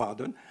ask for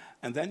pardon,"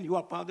 and then you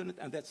are pardoned,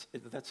 and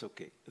that's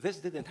okay. This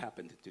didn't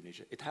happen in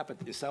Tunisia. It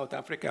happened in South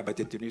Africa, but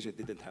in Tunisia it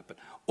didn't happen.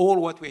 All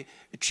what we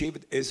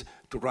achieved is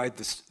to write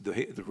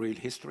the real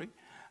history,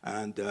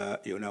 and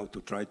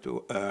to try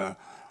to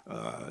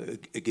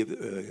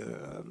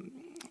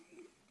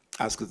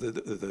ask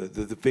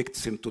the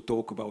victim to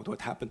talk about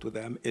what happened to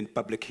them in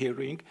public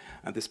hearing,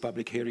 and this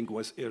public hearing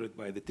was aired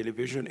by the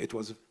television. It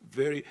was a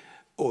very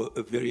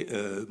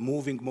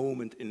moving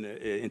moment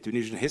in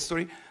Tunisian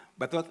history,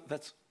 but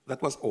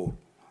that was all.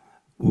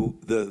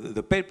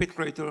 The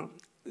perpetrator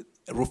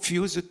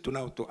refused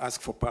to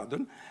ask for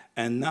pardon,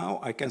 and now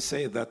I can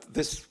say that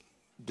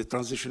the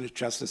transitional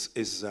justice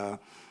is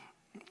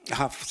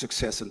half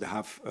success and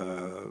half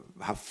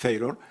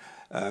failure.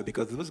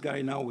 Because this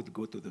guy now would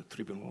go to the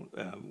tribunal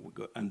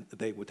and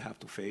they would have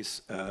to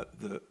face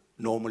the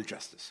normal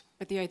justice.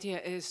 But the idea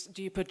is,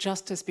 do you put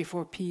justice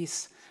before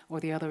peace or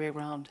the other way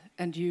around?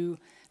 And do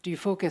you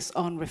focus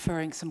on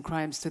referring some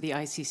crimes to the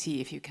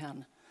ICC if you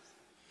can?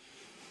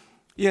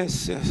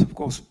 Yes, of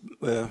course.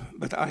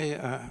 But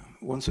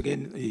once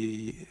again,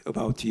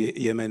 about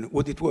Yemen,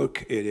 would it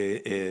work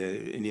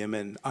in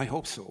Yemen? I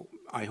hope so.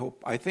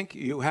 I think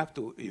you have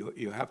to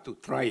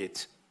try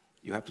it.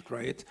 You have to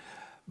try it.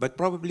 But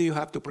probably you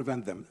have to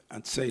prevent them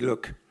and say,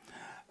 look,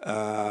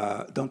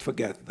 don't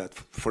forget that,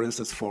 for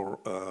instance, for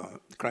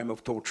crime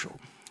of torture,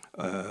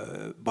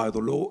 by the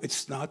law,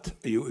 it's not,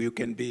 you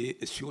can be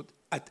sued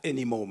at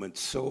any moment.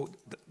 So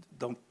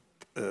don't,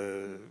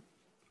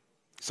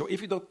 so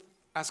if you don't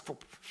ask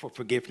for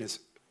forgiveness,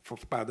 for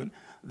pardon,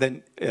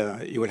 then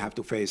you will have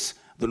to face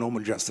the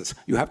normal justice.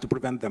 You have to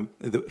prevent them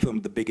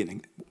from the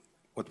beginning,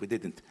 what we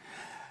didn't.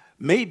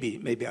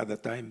 Maybe at the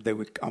time they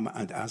would come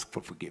and ask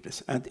for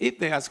forgiveness. And if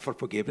they ask for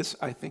forgiveness,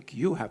 I think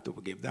you have to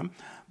forgive them.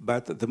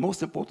 But the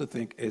most important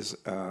thing is,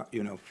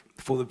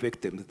 for the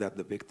victims, that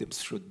the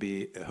victims should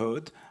be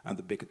heard and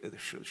the victims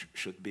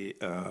should be,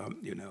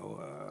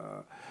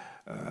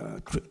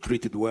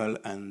 treated well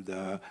and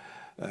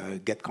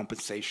get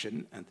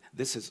compensation. And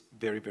this is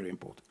very, very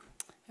important.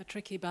 A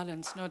tricky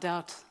balance, no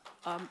doubt.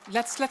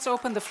 Let's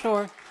open the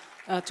floor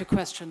to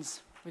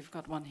questions. We've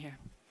got one here.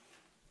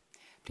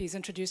 Please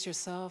introduce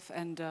yourself,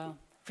 and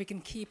if we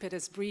can keep it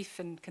as brief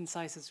and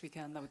concise as we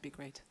can, that would be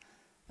great.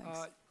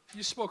 Thanks.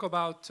 You spoke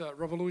about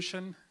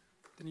revolution,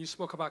 then you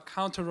spoke about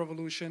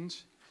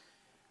counter-revolutions,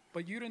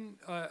 but you didn't,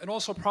 and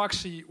also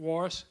proxy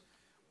wars.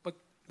 But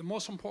the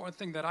most important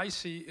thing that I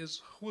see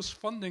is who's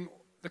funding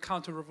the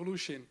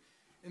counter-revolution.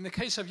 In the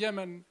case of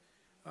Yemen,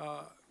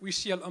 we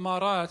see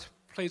Al-Amarat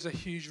plays a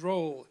huge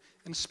role,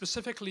 and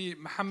specifically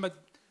Mohammed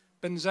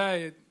bin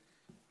Zayed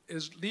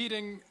is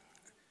leading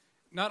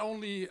not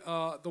only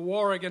the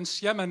war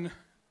against Yemen,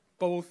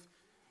 both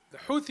the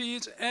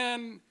Houthis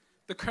and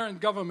the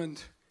current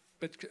government,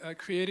 but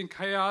creating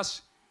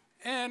chaos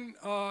and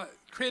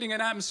creating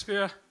an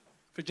atmosphere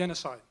for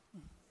genocide.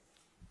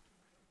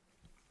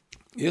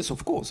 Yes,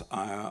 of course.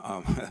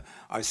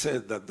 I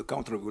said that the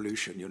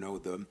counter-revolution,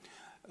 the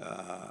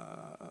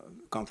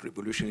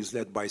counter-revolution is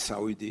led by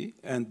Saudi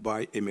and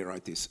by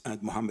Emiratis.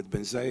 And Mohammed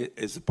bin Zayed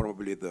is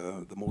probably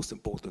the most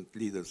important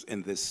leaders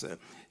in this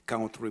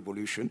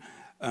counter-revolution.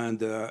 And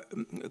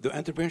the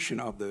intervention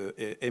of the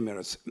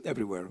Emirates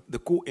everywhere, the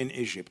coup in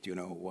Egypt,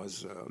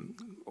 was,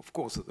 of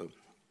course,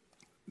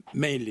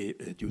 mainly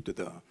due to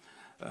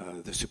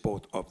the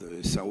support of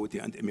the Saudi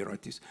and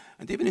Emiratis.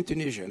 And even in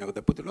Tunisia, they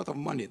put a lot of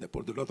money. They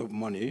put a lot of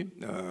money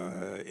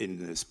in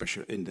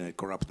the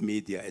corrupt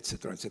media,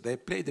 etc. So they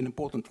played an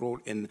important role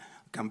in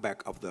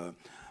comeback of the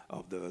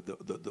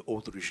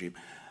old regime.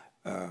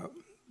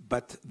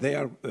 But they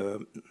are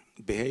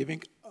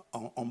behaving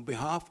on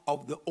behalf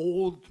of the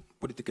old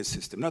political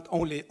system, not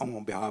only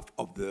on behalf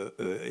of the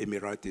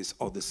Emiratis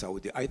or the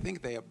Saudi. I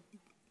think they are.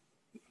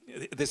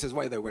 This is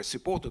why they were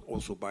supported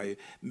also by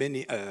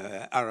many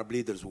Arab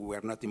leaders who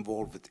were not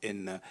involved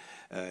in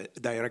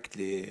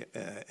directly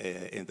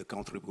in the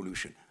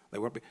counter-revolution. They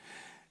were.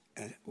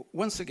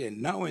 Once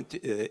again, now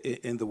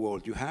in the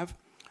world, you have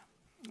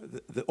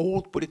the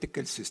old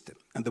political system,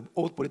 and the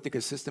old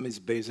political system is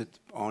based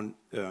on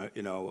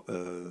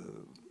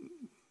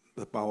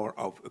the power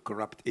of a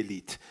corrupt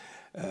elite,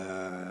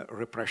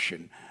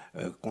 repression,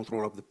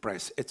 control of the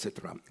press,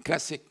 etc.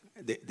 Classic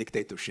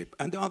dictatorship.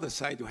 And the other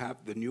side, you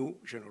have the new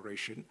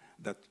generation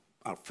that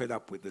are fed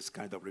up with this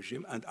kind of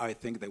regime, and I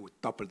think they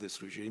would topple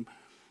this regime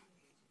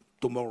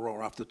tomorrow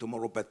or after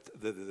tomorrow, but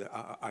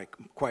I'm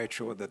quite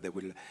sure that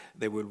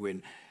they will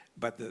win.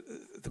 But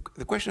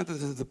the question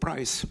is the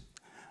price,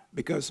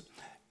 because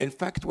in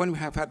fact, when we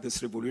have had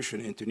this revolution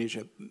in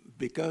Tunisia,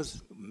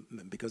 because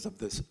of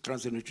this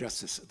transitional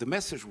justice, the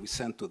message we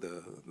sent to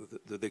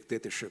the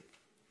dictatorship,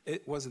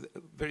 it was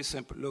very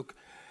simple. Look,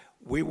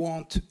 we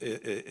want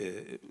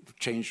a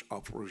change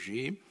of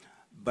regime,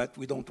 but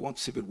we don't want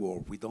civil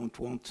war. We don't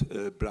want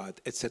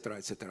blood, etc.,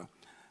 etc.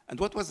 And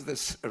what was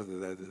this,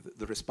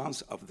 the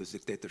response of the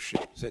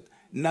dictatorship? Said,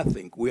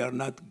 nothing. We are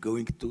not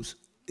going to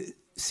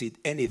cede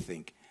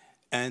anything,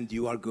 and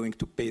you are going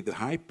to pay the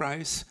high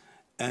price,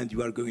 and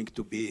you are going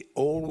to be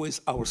always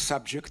our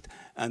subject,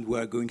 and we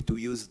are going to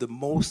use the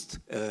most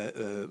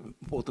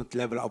important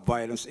level of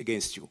violence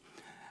against you.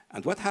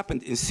 And what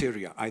happened in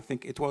Syria, I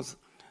think it was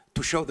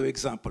to show the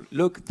example.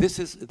 Look, this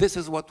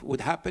is what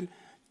would happen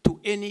to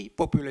any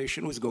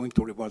population who is going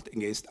to revolt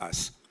against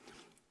us.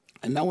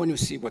 And now when you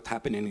see what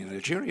happened in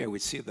Algeria, we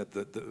see that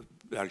the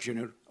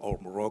Algerian or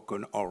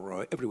Moroccan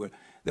or everywhere,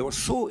 they were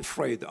so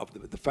afraid of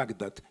the fact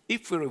that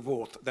if we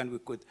revolt, then we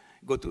could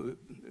go to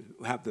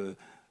have the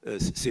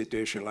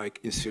situation like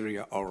in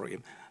Syria or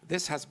in.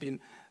 This has been,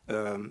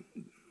 the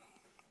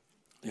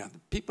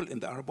people in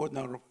the Arab world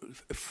now are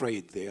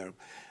afraid.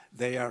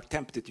 They are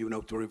tempted, you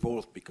know, to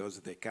revolt because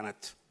they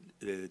cannot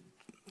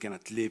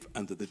live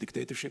under the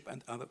dictatorship,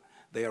 and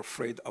they are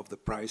afraid of the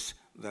price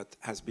that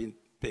has been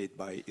paid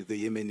by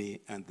the Yemeni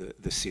and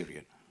the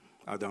Syrian.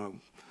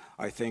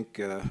 I think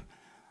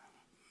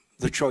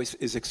the choice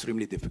is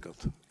extremely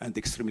difficult and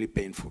extremely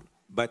painful,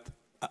 but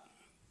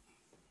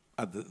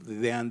at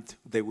the end,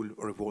 they will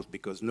revolt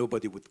because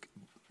nobody would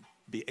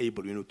be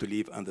able, you know, to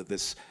live under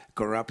this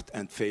corrupt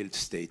and failed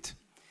state.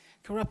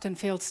 Corrupt and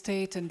failed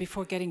state. And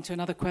before getting to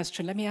another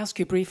question, let me ask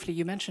you briefly,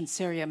 you mentioned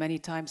Syria many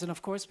times, and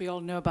of course we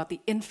all know about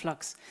the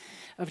influx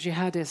of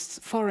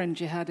jihadists, foreign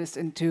jihadists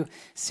into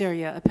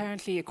Syria.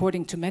 Apparently,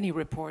 according to many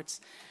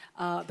reports,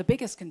 the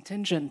biggest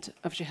contingent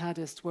of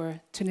jihadists were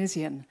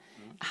Tunisian.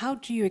 Mm-hmm. How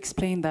do you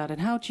explain that, and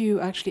how do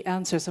you actually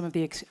answer some of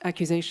the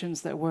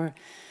accusations that were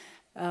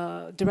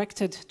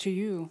directed to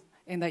you,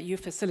 in that you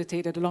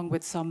facilitated, along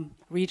with some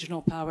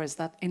regional powers,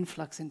 that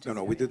influx into Syria?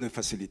 No, we didn't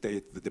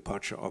facilitate the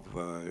departure of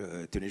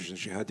Tunisian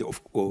jihadi.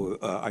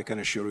 I can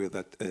assure you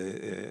that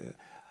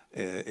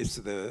it's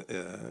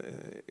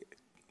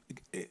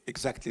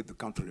exactly the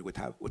contrary would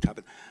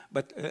happen.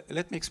 But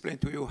let me explain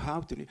to you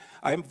how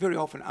I am very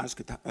often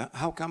asked,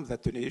 how come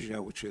that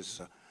Tunisia, which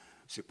is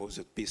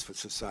supposed peaceful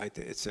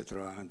society,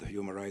 etc., and the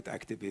human rights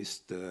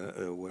activists,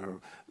 where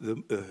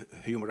the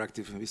human rights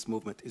activist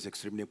movement is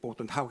extremely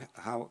important.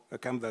 How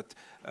come that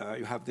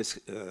you have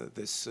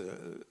this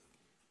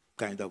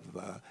kind of,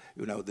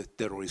 you know, the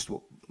terrorist,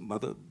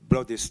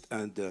 bloodist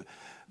and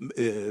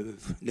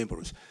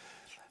numerous?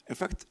 In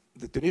fact,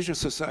 the Tunisian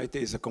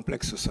society is a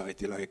complex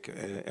society, like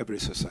every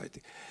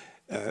society.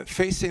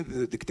 Facing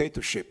the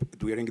dictatorship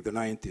during the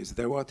 90s,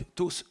 there were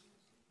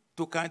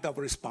two kind of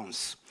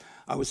response.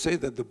 I would say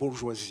that the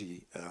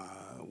bourgeoisie,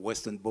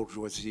 Western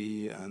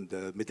bourgeoisie and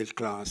the middle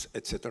class,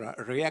 etc.,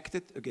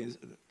 reacted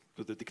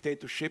to the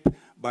dictatorship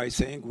by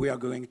saying we are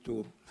going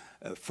to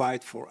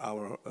fight for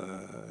our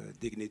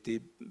dignity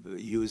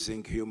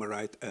using human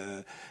rights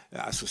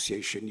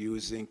association,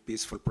 using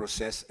peaceful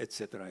process,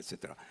 etc.,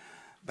 etc.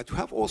 But you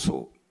have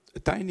also a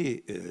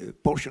tiny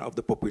portion of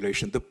the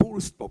population, the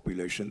poorest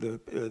population,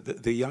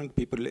 the young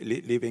people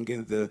living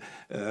in the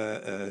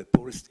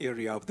poorest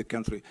area of the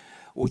country,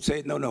 would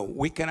say, no,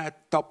 we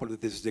cannot topple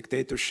this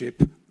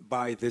dictatorship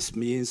by this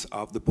means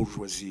of the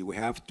bourgeoisie. We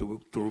have to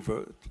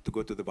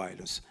go to the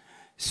violence.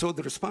 So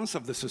the response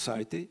of the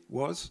society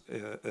was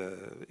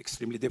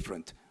extremely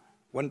different.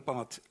 One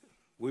part,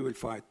 we will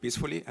fight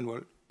peacefully, and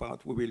one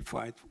part, we will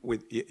fight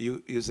with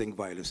using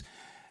violence.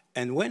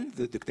 And when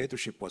the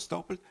dictatorship was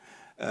toppled,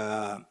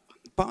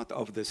 part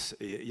of this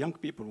young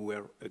people who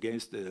were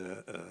against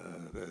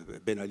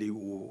Ben Ali,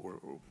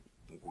 who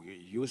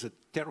used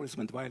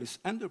terrorism and violence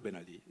under Ben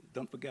Ali.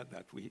 Don't forget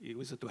that. We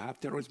used to have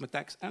terrorism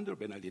attacks under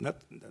Ben Ali, not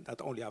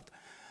only after.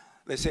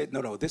 They said,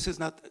 no, this is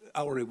not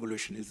our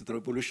revolution. It's the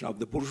revolution of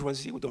the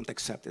bourgeoisie. We don't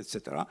accept it,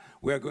 etc.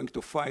 We are going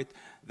to fight.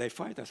 They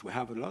fight us. We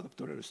have a lot of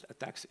terrorist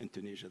attacks in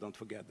Tunisia. Don't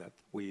forget that.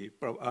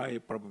 I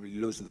probably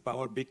lose the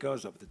power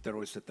because of the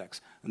terrorist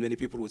attacks. And many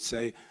people would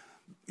say,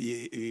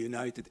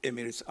 United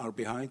Emirates are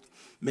behind.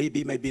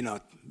 Maybe, maybe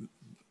not.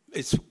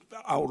 It's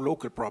our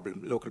local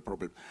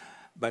problem.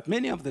 But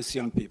many of these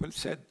young people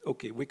said,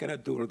 okay, we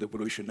cannot do a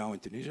revolution now in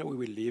Tunisia. We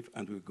will leave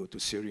and we'll go to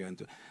Syria.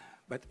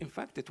 But in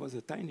fact, it was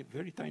a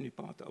very tiny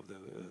part of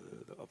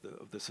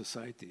the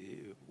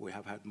society. We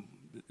have had,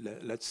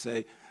 let's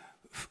say,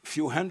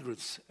 few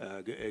hundreds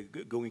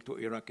going to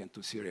Iraq and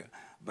to Syria.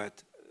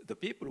 But the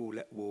people who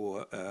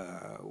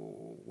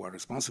were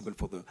responsible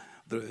for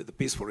the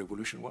peaceful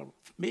revolution were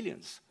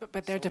millions.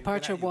 But their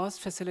departure was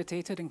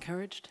facilitated,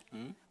 encouraged?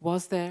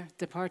 Was their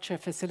departure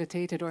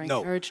facilitated or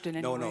encouraged in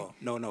any way?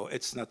 No,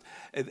 it's not.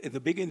 At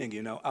the beginning,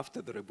 you know, after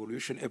the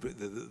revolution,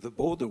 the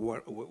borders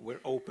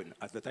were open.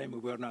 At the time, we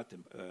were not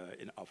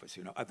in office,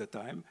 you know. At the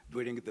time,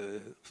 during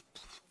the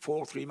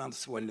 3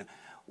 months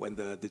when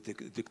the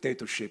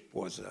dictatorship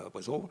was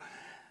over,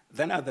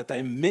 then at the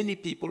time, many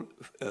people,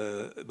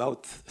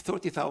 about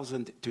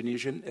 30,000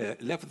 Tunisians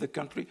left the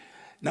country.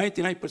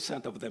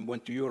 99% of them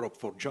went to Europe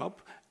for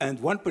job, and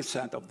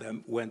 1% of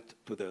them went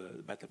to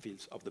the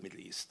battlefields of the Middle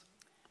East.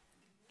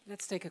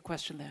 Let's take a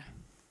question there.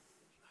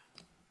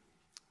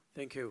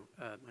 Thank you.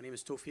 My name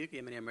is Tawfiq,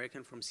 Yemeni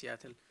American from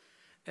Seattle.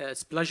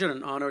 It's a pleasure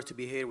and honor to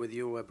be here with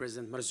you,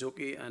 President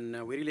Marzouki, and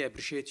we really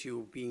appreciate you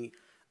being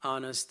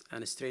honest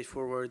and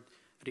straightforward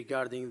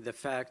regarding the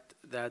fact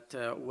that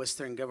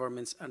Western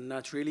governments are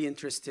not really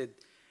interested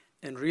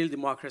in real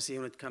democracy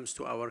when it comes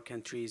to our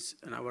countries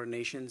and our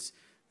nations.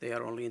 They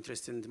are only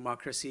interested in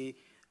democracy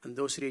in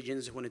those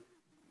regions when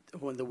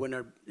the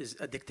winner is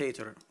a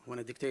dictator, when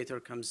a dictator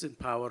comes in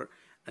power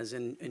as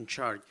in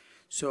charge.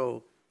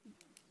 So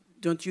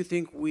don't you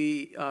think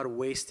we are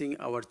wasting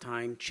our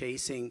time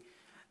chasing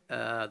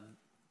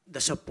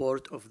the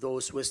support of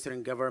those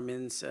Western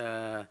governments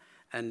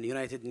and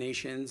United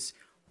Nations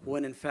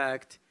when in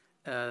fact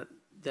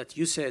that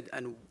you said,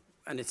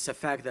 and it's a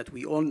fact that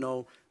we all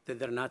know that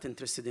they're not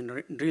interested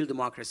in real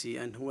democracy,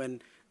 and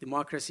when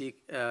democracy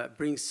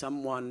brings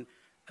someone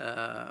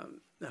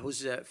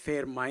who's a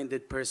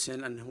fair-minded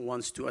person and who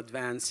wants to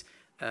advance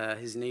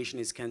his nation,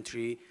 his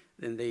country,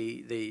 then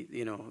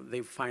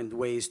they find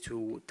ways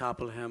to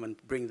topple him and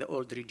bring the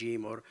old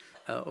regime or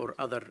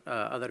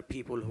other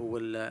people who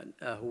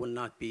will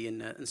not be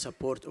in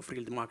support of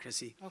real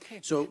democracy. Okay.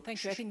 So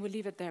thank you. I think we'll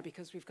leave it there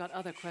because we've got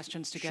other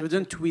questions to get to.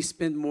 Shouldn't we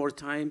spend more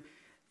time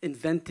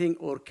inventing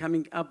or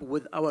coming up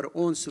with our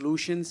own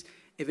solutions,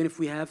 even if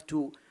we have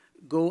to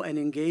go and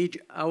engage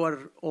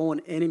our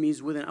own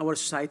enemies within our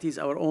societies,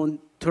 our own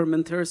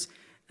tormentors,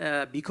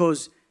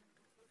 because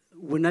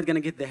we're not going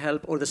to get the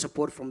help or the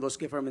support from those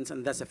governments,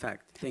 and that's a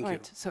fact. Thank you.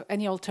 So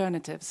any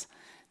alternatives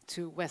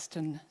to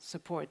Western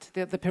support?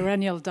 The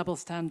perennial double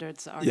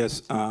standards are...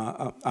 Yes,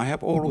 I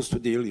have always to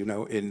deal, you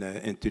know,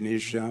 in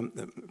Tunisia,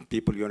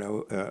 people, you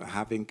know,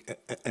 having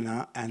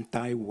an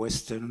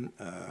anti-Western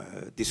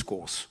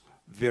discourse,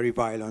 very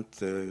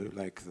violent,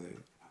 like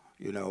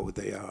you know,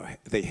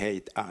 they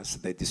hate us,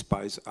 they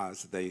despise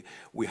us,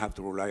 we have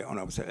to rely on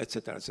ourselves,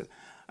 etc., etc.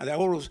 And I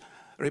always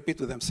repeat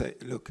to them, say,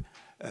 look,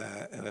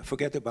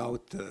 forget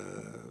about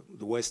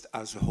the West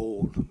as a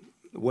whole.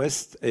 The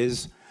West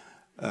is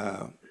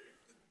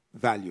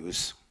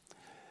values,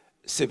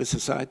 civil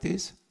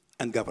societies,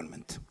 and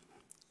government.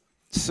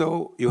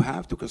 So you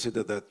have to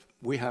consider that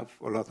we have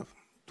a lot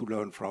to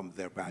learn from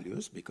their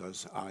values,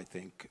 because I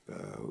think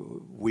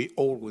we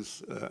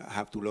always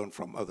have to learn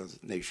from other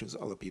nations,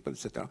 other people,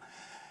 etc.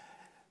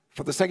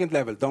 For the second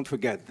level, don't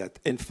forget that,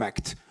 in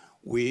fact,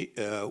 we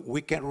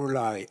can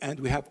rely, and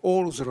we have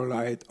always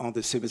relied on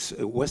the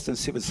Western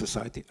civil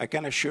society. I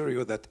can assure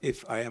you that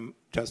if I am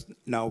just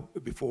now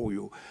before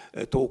you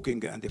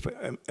talking, and if I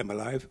am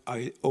alive,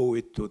 I owe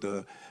it to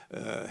the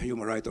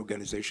human rights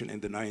organization in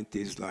the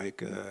 90s,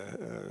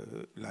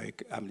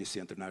 like Amnesty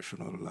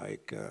International,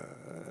 like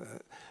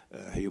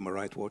Human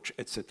Rights Watch,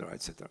 etc.,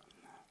 etc.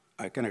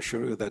 I can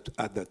assure you that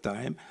at that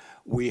time,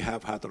 we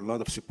have had a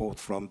lot of support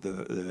from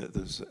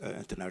this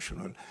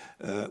international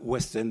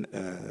Western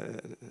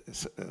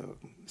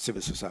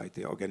civil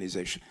society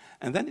organization.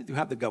 And then you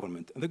have the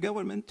government. And the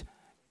government,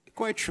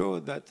 quite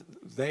sure that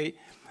they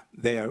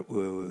are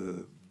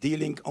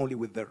dealing only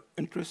with their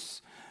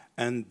interests.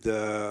 And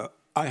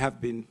I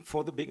have been,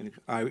 for the beginning,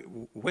 I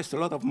waste a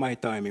lot of my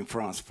time in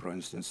France, for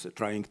instance,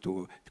 trying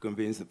to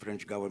convince the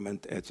French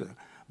government, etc.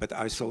 But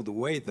I saw the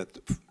way that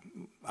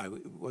I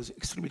was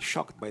extremely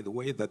shocked by the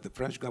way that the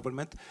French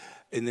government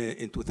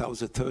in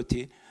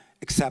 2030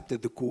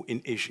 accepted the coup in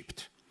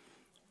Egypt.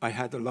 I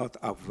had a lot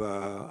of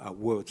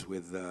words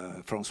with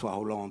François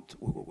Hollande,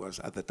 who was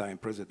at the time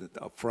president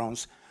of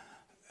France.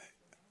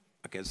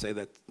 I can say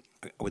that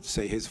I would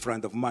say he's a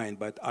friend of mine,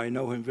 but I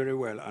know him very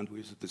well, and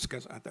we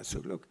discussed, and I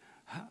said, look,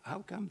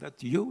 how come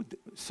that you,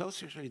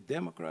 socially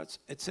Democrats,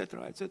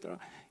 etc., etc.,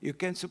 you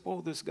can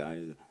support this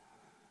guy?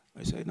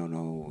 I say,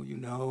 no, you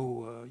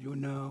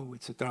know,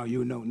 etc.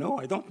 You know. No,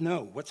 I don't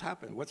know. What's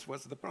happened? What's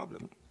the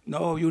problem?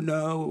 No, you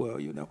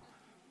know.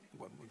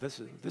 Well, this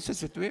is the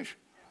situation.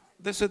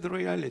 This is the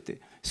reality.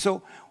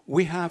 So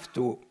we have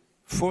to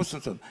force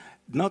them.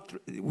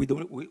 We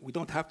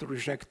don't have to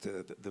reject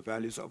the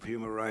values of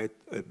human rights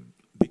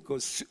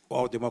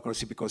or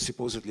democracy because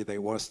supposedly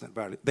they're Western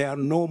values. They are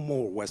no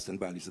more Western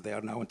values. They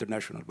are now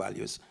international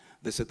values.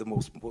 This is the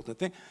most important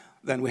thing.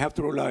 Then we have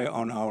to rely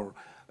on our.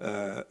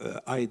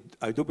 I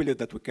do believe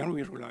that we can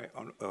rely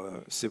on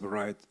civil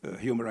rights,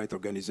 human rights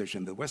organization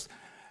in the West,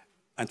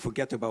 and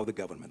forget about the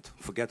government.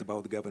 Forget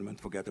about the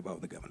government. Forget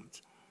about the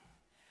government.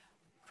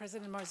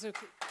 President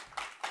Marzouki.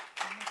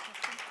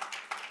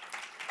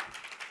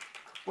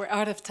 We're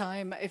out of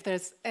time. If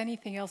there's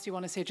anything else you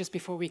want to say just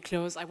before we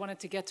close, I wanted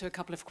to get to a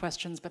couple of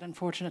questions, but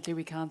unfortunately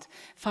we can't.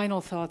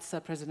 Final thoughts,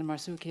 President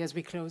Marzouki, as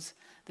we close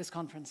this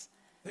conference.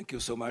 Thank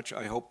you so much.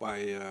 I hope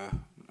I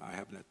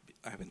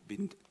haven't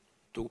been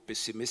too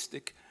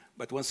pessimistic,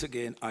 but once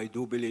again, I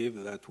do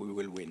believe that we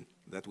will win,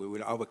 that we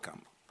will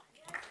overcome.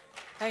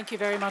 Thank you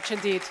very much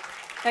indeed.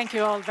 Thank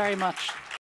you all very much.